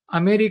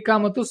 ಅಮೆರಿಕ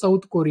ಮತ್ತು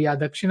ಸೌತ್ ಕೊರಿಯಾ,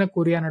 ದಕ್ಷಿಣ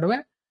ಕೊರಿಯಾ ನಡುವೆ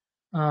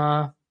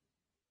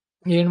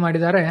ಏನ್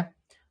ಮಾಡಿದ್ದಾರೆ,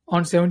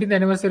 on 17th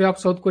anniversary of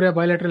south Korea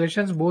ಬಯಲಾಟರಲ್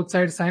relations both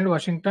side signed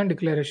Washington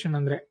declaration.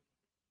 ಅಂದ್ರೆ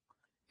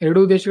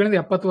ಎರಡೂ ದೇಶಗಳಿಂದ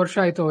 70 ವರ್ಷ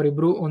ಆಯ್ತು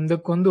ಅವರಿಬ್ರು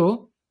ಒಂದಕ್ಕೊಂದು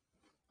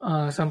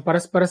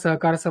ಪರಸ್ಪರ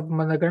ಸಹಕಾರ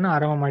ಸಂಬಂಧಗಳನ್ನ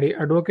ಆರಂಭ ಮಾಡಿ.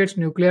 Advocates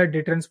nuclear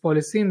deterrence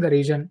policy in the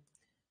region.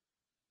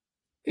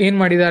 ಏನ್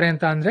ಮಾಡಿದ್ದಾರೆ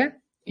ಅಂತ ಅಂದ್ರೆ,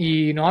 ಈ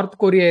ನಾರ್ತ್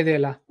ಕೊರಿಯಾ ಇದೆ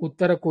ಅಲ್ಲ,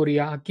 ಉತ್ತರ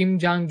ಕೊರಿಯಾ, ಕಿಮ್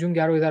ಜಾಂಗ್ ಜುಂಗ್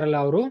ಯಾರು ಇದಾರಲ್ಲ,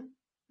 ಅವರು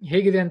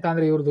ಹೇಗಿದೆ ಅಂತ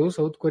ಅಂದ್ರೆ ಇವ್ರದ್ದು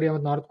ಸೌತ್ ಕೊರಿಯಾ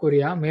ಮತ್ತು ನಾರ್ತ್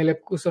ಕೊರಿಯಾ ಮೇಲೆ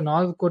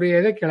ನಾರ್ತ್ ಕೊರಿಯಾ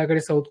ಇದೆ,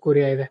 ಕೆಳಗಡೆ ಸೌತ್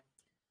ಕೊರಿಯಾ ಇದೆ.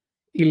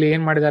 ಇಲ್ಲಿ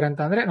ಏನ್ ಮಾಡಿದ್ದಾರೆ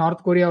ಅಂತ ಅಂದ್ರೆ,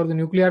 ನಾರ್ತ್ ಕೊರಿಯಾ ಅವ್ರದ್ದು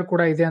ನ್ಯೂಕ್ಲಿಯರ್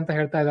ಕೂಡ ಇದೆ ಅಂತ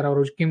ಹೇಳ್ತಾ ಇದಾರೆ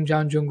ಅವರು, ಕಿಮ್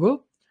ಜಾಂಗ್ ಜುಂಗು.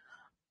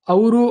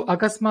 ಅವರು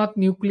ಅಕಸ್ಮಾತ್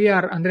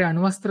ನ್ಯೂಕ್ಲಿಯರ್ ಅಂದ್ರೆ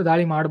ಅಣ್ವಸ್ತ್ರ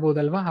ದಾಳಿ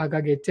ಮಾಡಬಹುದಲ್ವಾ,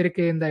 ಹಾಗಾಗಿ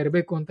ಎಚ್ಚರಿಕೆಯಿಂದ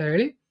ಇರಬೇಕು ಅಂತ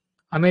ಹೇಳಿ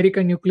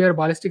American nuclear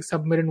ಬಾಲಿಸ್ಟಿಕ್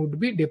submarine would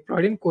be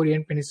diploid in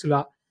Korean ಪೆನಿಸುಲಾ.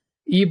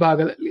 ಈ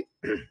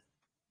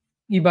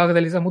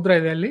ಭಾಗದಲ್ಲಿ ಸಮುದ್ರ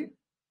ಇದೆ,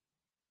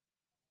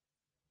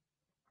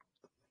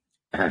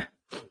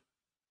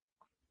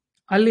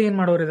 ಅಲ್ಲಿ ಏನ್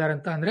ಮಾಡೋರಿದ್ದಾರೆ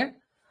ಅಂತ ಅಂದ್ರೆ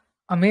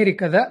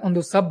ಅಮೆರಿಕದ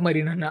ಒಂದು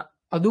ಸಬ್ಮರೀನ್ ಅನ್ನ,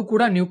 ಅದು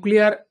ಕೂಡ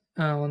ನ್ಯೂಕ್ಲಿಯರ್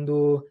ಒಂದು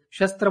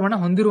ಶಸ್ತ್ರವನ್ನ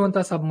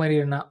ಹೊಂದಿರುವಂತಹ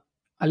ಸಬ್ಮರೀನ್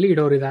ಅಲ್ಲಿ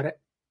ಇಡೋರಿದ್ದಾರೆ.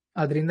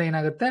 ಅದರಿಂದ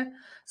ಏನಾಗುತ್ತೆ,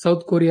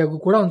 ಸೌತ್ ಕೊರಿಯಾಗೂ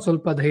ಕೂಡ ಒಂದ್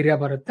ಸ್ವಲ್ಪ ಧೈರ್ಯ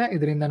ಬರುತ್ತೆ.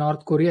 ಇದರಿಂದ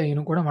ನಾರ್ತ್ ಕೊರಿಯಾ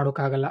ಏನು ಕೂಡ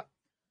ಮಾಡೋಕ್ಕಾಗಲ್ಲ.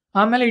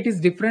 ಆಮೇಲೆ it is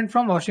different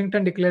from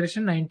Washington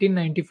declaration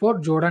 1994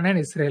 Jordan and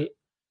Israel.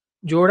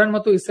 Jordan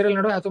ಮತ್ತು ಇಸ್ರೇಲ್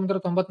ನಡುವೆ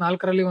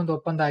 1994ರಲ್ಲಿ ಒಂದು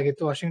ಒಪ್ಪಂದ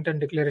ಆಗಿತ್ತು, ವಾಷಿಂಗ್ಟನ್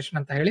ಡಿಕ್ಲರೇಷನ್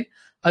ಅಂತ ಹೇಳಿ.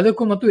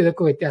 ಅದಕ್ಕೂ ಮತ್ತು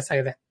ಇದಕ್ಕೂ ವ್ಯತ್ಯಾಸ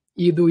ಇದೆ.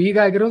 ಇದು ಈಗ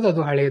ಆಗಿರೋದು,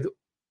 ಅದು ಹಳೆಯದು.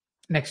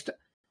 Next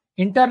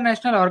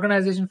international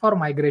organisation for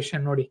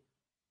migration. ನೋಡಿ,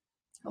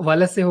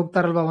 ವಲಸೆ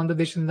ಹೋಗ್ತಾರಲ್ವಾ ಒಂದು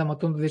ದೇಶದಿಂದ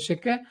ಮತ್ತೊಂದು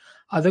ದೇಶಕ್ಕೆ,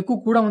 ಅದಕ್ಕೂ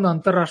ಕೂಡ ಒಂದು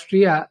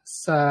ಅಂತಾರಾಷ್ಟ್ರೀಯ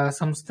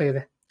ಸಂಸ್ಥೆ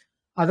ಇದೆ.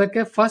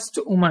 ಅದಕ್ಕೆ ಫಸ್ಟ್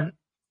ವುಮನ್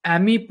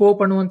ಆಮಿ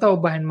ಪೋಪ್ ಅನ್ನುವಂತ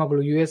ಒಬ್ಬ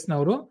ಹೆಣ್ಮಗಳು US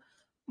ನವರು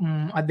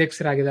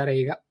ಅಧ್ಯಕ್ಷರಾಗಿದ್ದಾರೆ.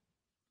 ಈಗ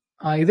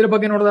ಇದ್ರ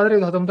ಬಗ್ಗೆ ನೋಡೋದಾದ್ರೆ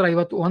ಇದು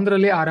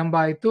 1951ರಲ್ಲಿ ಆರಂಭ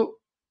ಆಯಿತು.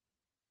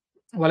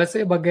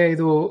 ವಲಸೆ ಬಗ್ಗೆ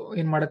ಇದು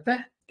ಏನ್ ಮಾಡುತ್ತೆ,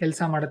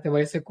 ಕೆಲಸ ಮಾಡುತ್ತೆ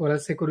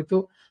ವಲಸೆ ಕುರಿತು.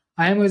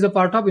 IMO is a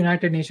part of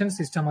United Nations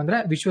system, ಅಂದ್ರೆ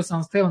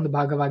ವಿಶ್ವಸಂಸ್ಥೆಯ ಒಂದು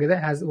ಭಾಗವಾಗಿದೆ.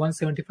 Has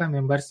 175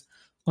 members,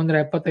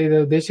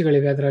 175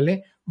 ದೇಶಗಳಿವೆ. ಅದರಲ್ಲಿ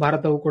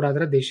ಭಾರತವು ಕೂಡ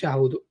ಅದರ ದೇಶ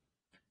ಹೌದು.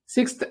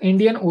 6th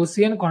Indian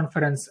ocean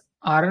conference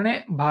 6ನೇ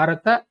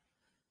Bharat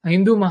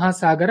Hindu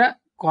ಮಹಾಸಾಗರ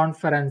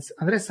ಕಾನ್ಫರೆನ್ಸ್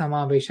ಅಂದ್ರೆ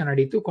ಸಮಾವೇಶ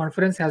ನಡೆಯಿತು.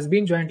 Conference has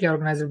been jointly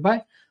organised by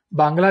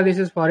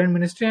Bangladesh's foreign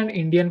ministry and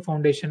Indian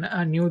foundation,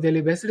 new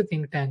Delhi based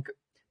think tank.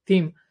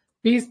 Theme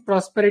piece,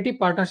 prosperity,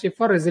 partnership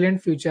for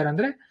resilient future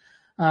ಅಂದ್ರೆ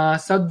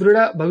ಸದೃಢ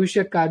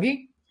ಭವಿಷ್ಯಕ್ಕಾಗಿ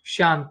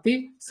ಶಾಂತಿ,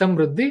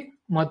 ಸಮೃದ್ಧಿ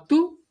ಮತ್ತು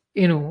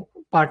ಏನು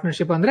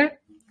ಪಾರ್ಟ್ನರ್ಶಿಪ್ ಅಂದ್ರೆ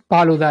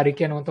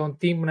ಪಾಲುದಾರಿಕೆ ಅನ್ನುವಂತ ಒಂದು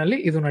ಥೀಮ್ ನಲ್ಲಿ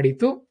ಇದು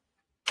ನಡೀತು.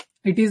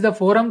 It is the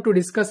forum to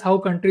discuss how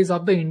countries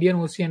of the Indian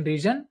ocean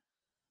region,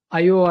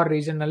 IOR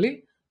region ನಲ್ಲಿ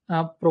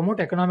promote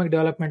economic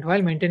development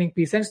while maintaining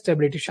piece and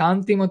stability,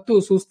 ಶಾಂತಿ ಮತ್ತು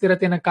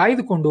ಸುಸ್ಥಿರತೆಯನ್ನು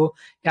ಕಾಯ್ದುಕೊಂಡು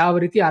ಯಾವ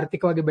ರೀತಿ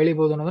ಆರ್ಥಿಕವಾಗಿ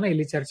ಬೆಳಿಬಹುದು ಅನ್ನೋದನ್ನ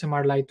ಇಲ್ಲಿ ಚರ್ಚೆ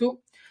ಮಾಡಲಾಯಿತು.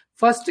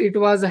 First it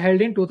was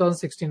held in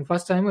 2016,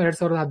 first time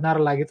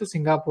 2016 ಆಗಿತ್ತು,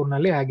 ಸಿಂಗಾಪುರ್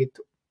ನಲ್ಲಿ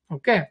ಆಗಿತ್ತು.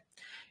 Okay,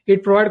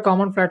 it provide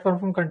common platform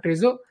from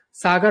countries.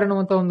 Sagar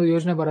ಅನ್ನುವಂತ ಒಂದು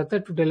ಯೋಜನೆ ಬರುತ್ತೆ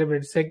to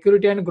deliberate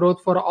security and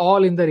growth for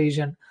all in the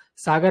region.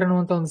 Sagar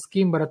ಅನ್ನುವಂತ ಒಂದು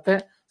ಸ್ಕೀಮ್ ಬರುತ್ತೆ.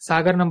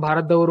 ಸಾಗರ್ ನಮ್ಮ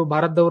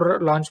ಭಾರತದವರು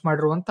ಲಾಂಚ್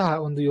ಮಾಡಿರುವಂತಹ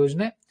ಒಂದು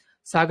ಯೋಜನೆ.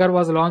 Sagar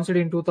was launched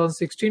in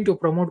 2016 to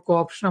promote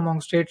cooperation among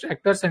state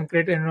actors and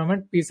create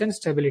environment, peace and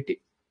stability.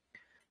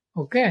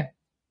 Okay,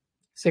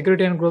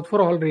 security and growth for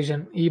all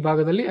region. ಈ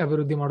ಭಾಗದಲ್ಲಿ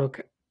ಅಭಿವೃದ್ಧಿ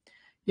ಮಾಡೋಕೆ,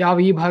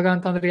 ಈ ಭಾಗ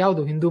ಅಂತಂದ್ರೆ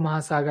ಯಾವುದು, ಹಿಂದೂ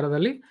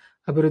ಮಹಾಸಾಗರದಲ್ಲಿ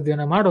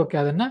ಅಭಿವೃದ್ಧಿಯನ್ನ ಮಾಡೋಕೆ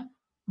ಅದನ್ನ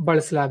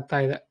ಬಳಸಲಾಗ್ತಾ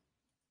ಇದೆ.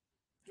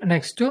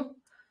 Next,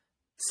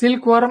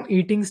 silk worm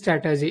eating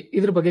strategy,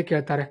 ಇದ್ರ ಬಗ್ಗೆ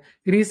ಕೇಳ್ತಾರೆ.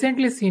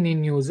 Recently seen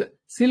in news,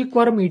 silk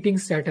worm eating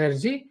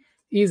strategy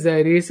is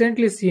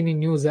recently seen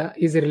in news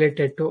is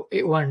related to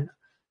one,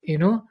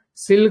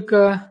 silk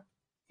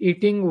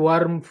eating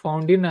worm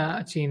found in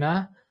China,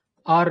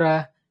 or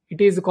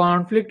it is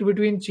conflict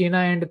between China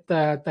and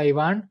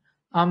Taiwan.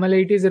 Amale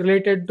it is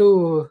related to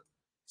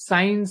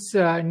science,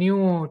 new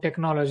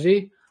technology,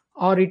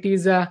 or it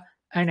is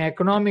an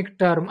economic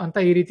term ಅಂತ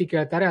ಈ ರೀತಿ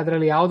ಕೇಳ್ತಾರೆ.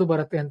 ಅದರಲ್ಲಿ ಯಾವುದು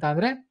ಬರುತ್ತೆ ಅಂತ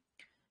ಅಂದ್ರೆ,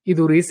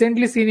 ಇದು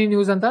ರೀಸೆಂಟ್ಲಿ ಸೀನ್ ಇನ್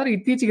ನ್ಯೂಸ್ ಅಂತ ಅಂದ್ರೆ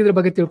ಇತ್ತೀಚೆಗೆ ಇದ್ರ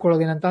ಬಗ್ಗೆ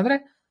ತಿಳ್ಕೊಳ್ಳೋದೇನಂತ ಅಂದ್ರೆ,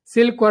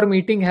 silk worm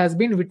eating has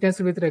been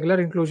witness with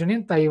regular inclusion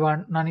in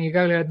Taiwan. ನಾನು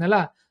ಈಗಾಗಲೇ ಹೇಳಿದ್ನಲ್ಲ,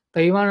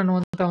 ತೈವಾನ್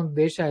ಅನ್ನುವಂತ ಒಂದು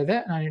ದೇಶ ಇದೆ.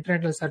 ನಾನು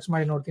ಇಂಟರ್ನೆಟ್ ಅಲ್ಲಿ ಸರ್ಚ್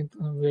ಮಾಡಿ ನೋಡ್ತೀನಿ,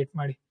 ವೇಟ್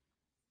ಮಾಡಿ.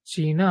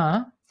 ಚೀನಾ,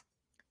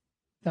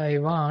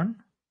 ತೈವಾನ್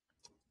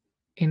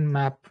ಇನ್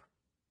ಮ್ಯಾಪ್.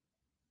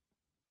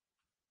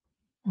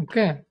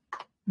 ಓಕೆ,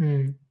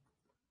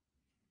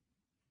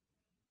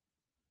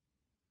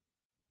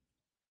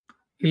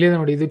 ಇಲ್ಲಿ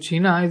ನೋಡಿ, ಇದು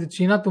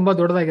ಚೀನಾ ತುಂಬಾ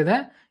ದೊಡ್ಡದಾಗಿದೆ.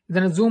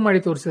 ಇದನ್ನ ಝೂಮ್ ಮಾಡಿ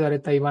ತೋರಿಸಿದ್ದಾರೆ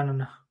ತೈವಾನ್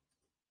ಅನ್ನ.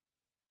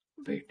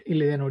 ವೇಟ್,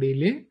 ಇಲ್ಲಿದೆ ನೋಡಿ,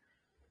 ಇಲ್ಲಿ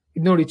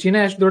ಇದು ನೋಡಿ, ಚೀನಾ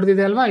ಎಷ್ಟು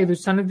ದೊಡ್ಡದಿದೆ ಅಲ್ವಾ, ಇದು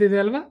ಸಣ್ಣದಿದೆ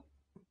ಅಲ್ವಾ,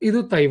 ಇದು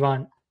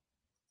ತೈವಾನ್.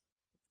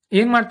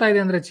 ಏನ್ ಮಾಡ್ತಾ ಇದೆ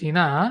ಅಂದ್ರೆ,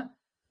 ಚೀನಾ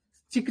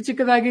ಚಿಕ್ಕ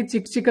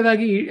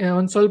ಚಿಕ್ಕದಾಗಿ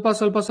ಒಂದ್ ಸ್ವಲ್ಪ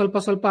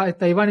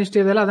ತೈವಾನ್ ಇಷ್ಟ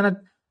ಇದೆಯಲ್ಲ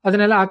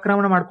ಅದನ್ನೆಲ್ಲ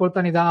ಆಕ್ರಮಣ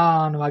ಮಾಡ್ಕೊಳ್ತಾ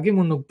ನಿಧಾನವಾಗಿ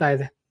ಮುನ್ನುಗ್ತಾ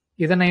ಇದೆ.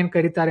 ಇದನ್ನ ಏನ್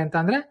ಕರೀತಾರೆ ಅಂತ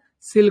ಅಂದ್ರೆ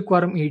silk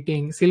worm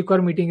eating. Silk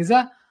worm eating is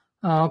a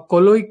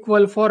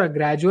ಕೊಲೋಕ್ವಲ್ for a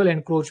gradual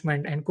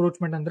encroachment.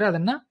 Encroachment ಅಂದ್ರೆ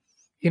ಅದನ್ನ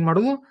ಏನ್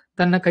ಮಾಡೋದು,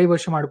 ತನ್ನ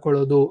ಕೈವಶ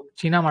ಮಾಡ್ಕೊಳ್ಳೋದು.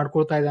 ಚೀನಾ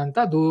ಮಾಡ್ಕೊಳ್ತಾ ಇದೆ ಅಂತ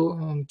ಅದು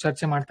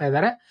ಚರ್ಚೆ ಮಾಡ್ತಾ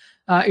ಇದ್ದಾರೆ.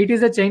 It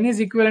is a Chinese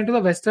equivalent to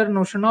the western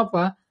notion of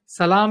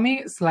ಸಲಾಮಿ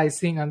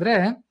slicing, ಅಂದ್ರೆ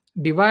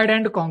ಡಿವೈಡ್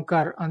ಅಂಡ್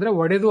ಕಾಂಕರ್, ಅಂದ್ರೆ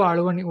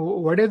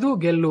ಒಡೆದು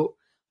ಗೆಲ್ಲು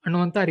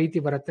ಅನ್ನುವಂತ ರೀತಿ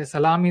ಬರುತ್ತೆ.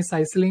 ಸಲಾಮಿ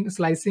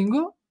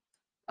ಸ್ಲೈಸಿಂಗು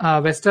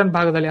ವೆಸ್ಟರ್ನ್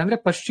ಭಾಗದಲ್ಲಿ ಅಂದ್ರೆ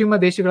ಪಶ್ಚಿಮ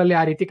ದೇಶಗಳಲ್ಲಿ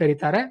ಆ ರೀತಿ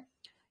ಕರೀತಾರೆ.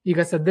 ಈಗ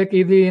ಸದ್ಯಕ್ಕೆ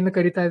ಇದು ಏನು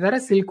ಕರೀತಾ ಇದ್ದಾರೆ,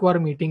 silk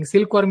worm eating.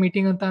 Silk worm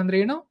eating ಅಂತ ಅಂದ್ರೆ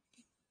ಏನು,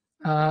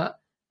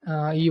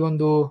 ಈ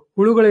ಒಂದು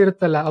ಹುಳುಗಳು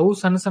ಇರುತ್ತಲ್ಲ, ಅವು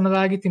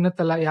ಸಣ್ಣದಾಗಿ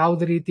ತಿನ್ನುತ್ತಲ್ಲ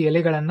ಯಾವುದೇ ರೀತಿ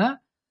ಎಲೆಗಳನ್ನ.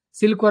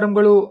 ಸಿಲ್ಕ್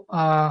ವರ್ಮ್ಗಳು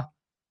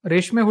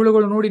ರೇಷ್ಮೆ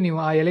ಹುಳುಗಳು ನೋಡಿ ನೀವು,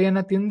 ಆ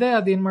ಎಲೆಯನ್ನ ತಿಂದೆ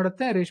ಅದೇನ್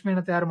ಮಾಡುತ್ತೆ,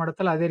 ರೇಷ್ಮೆಯನ್ನ ತಯಾರು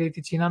ಮಾಡುತ್ತಲ್ಲ, ಅದೇ ರೀತಿ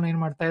ಚೀನಾನು ಏನ್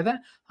ಮಾಡ್ತಾ ಇದೆ,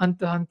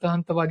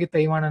 ಹಂತವಾಗಿ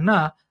ತೈವಾನನ್ನ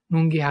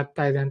ನುಂಗಿ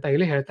ಹಾಕ್ತಾ ಇದೆ ಅಂತ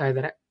ಇಲ್ಲಿ ಹೇಳ್ತಾ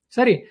ಇದ್ದಾರೆ.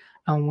 ಸರಿ,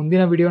 ನಾವು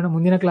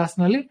ಮುಂದಿನ ಕ್ಲಾಸ್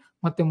ನಲ್ಲಿ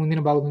ಮತ್ತೆ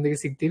ಮುಂದಿನ ಭಾಗದೊಂದಿಗೆ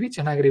ಸಿಗ್ತೀವಿ.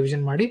 ಚೆನ್ನಾಗಿ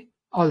ರಿವಿಷನ್ ಮಾಡಿ.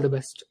 All the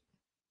best.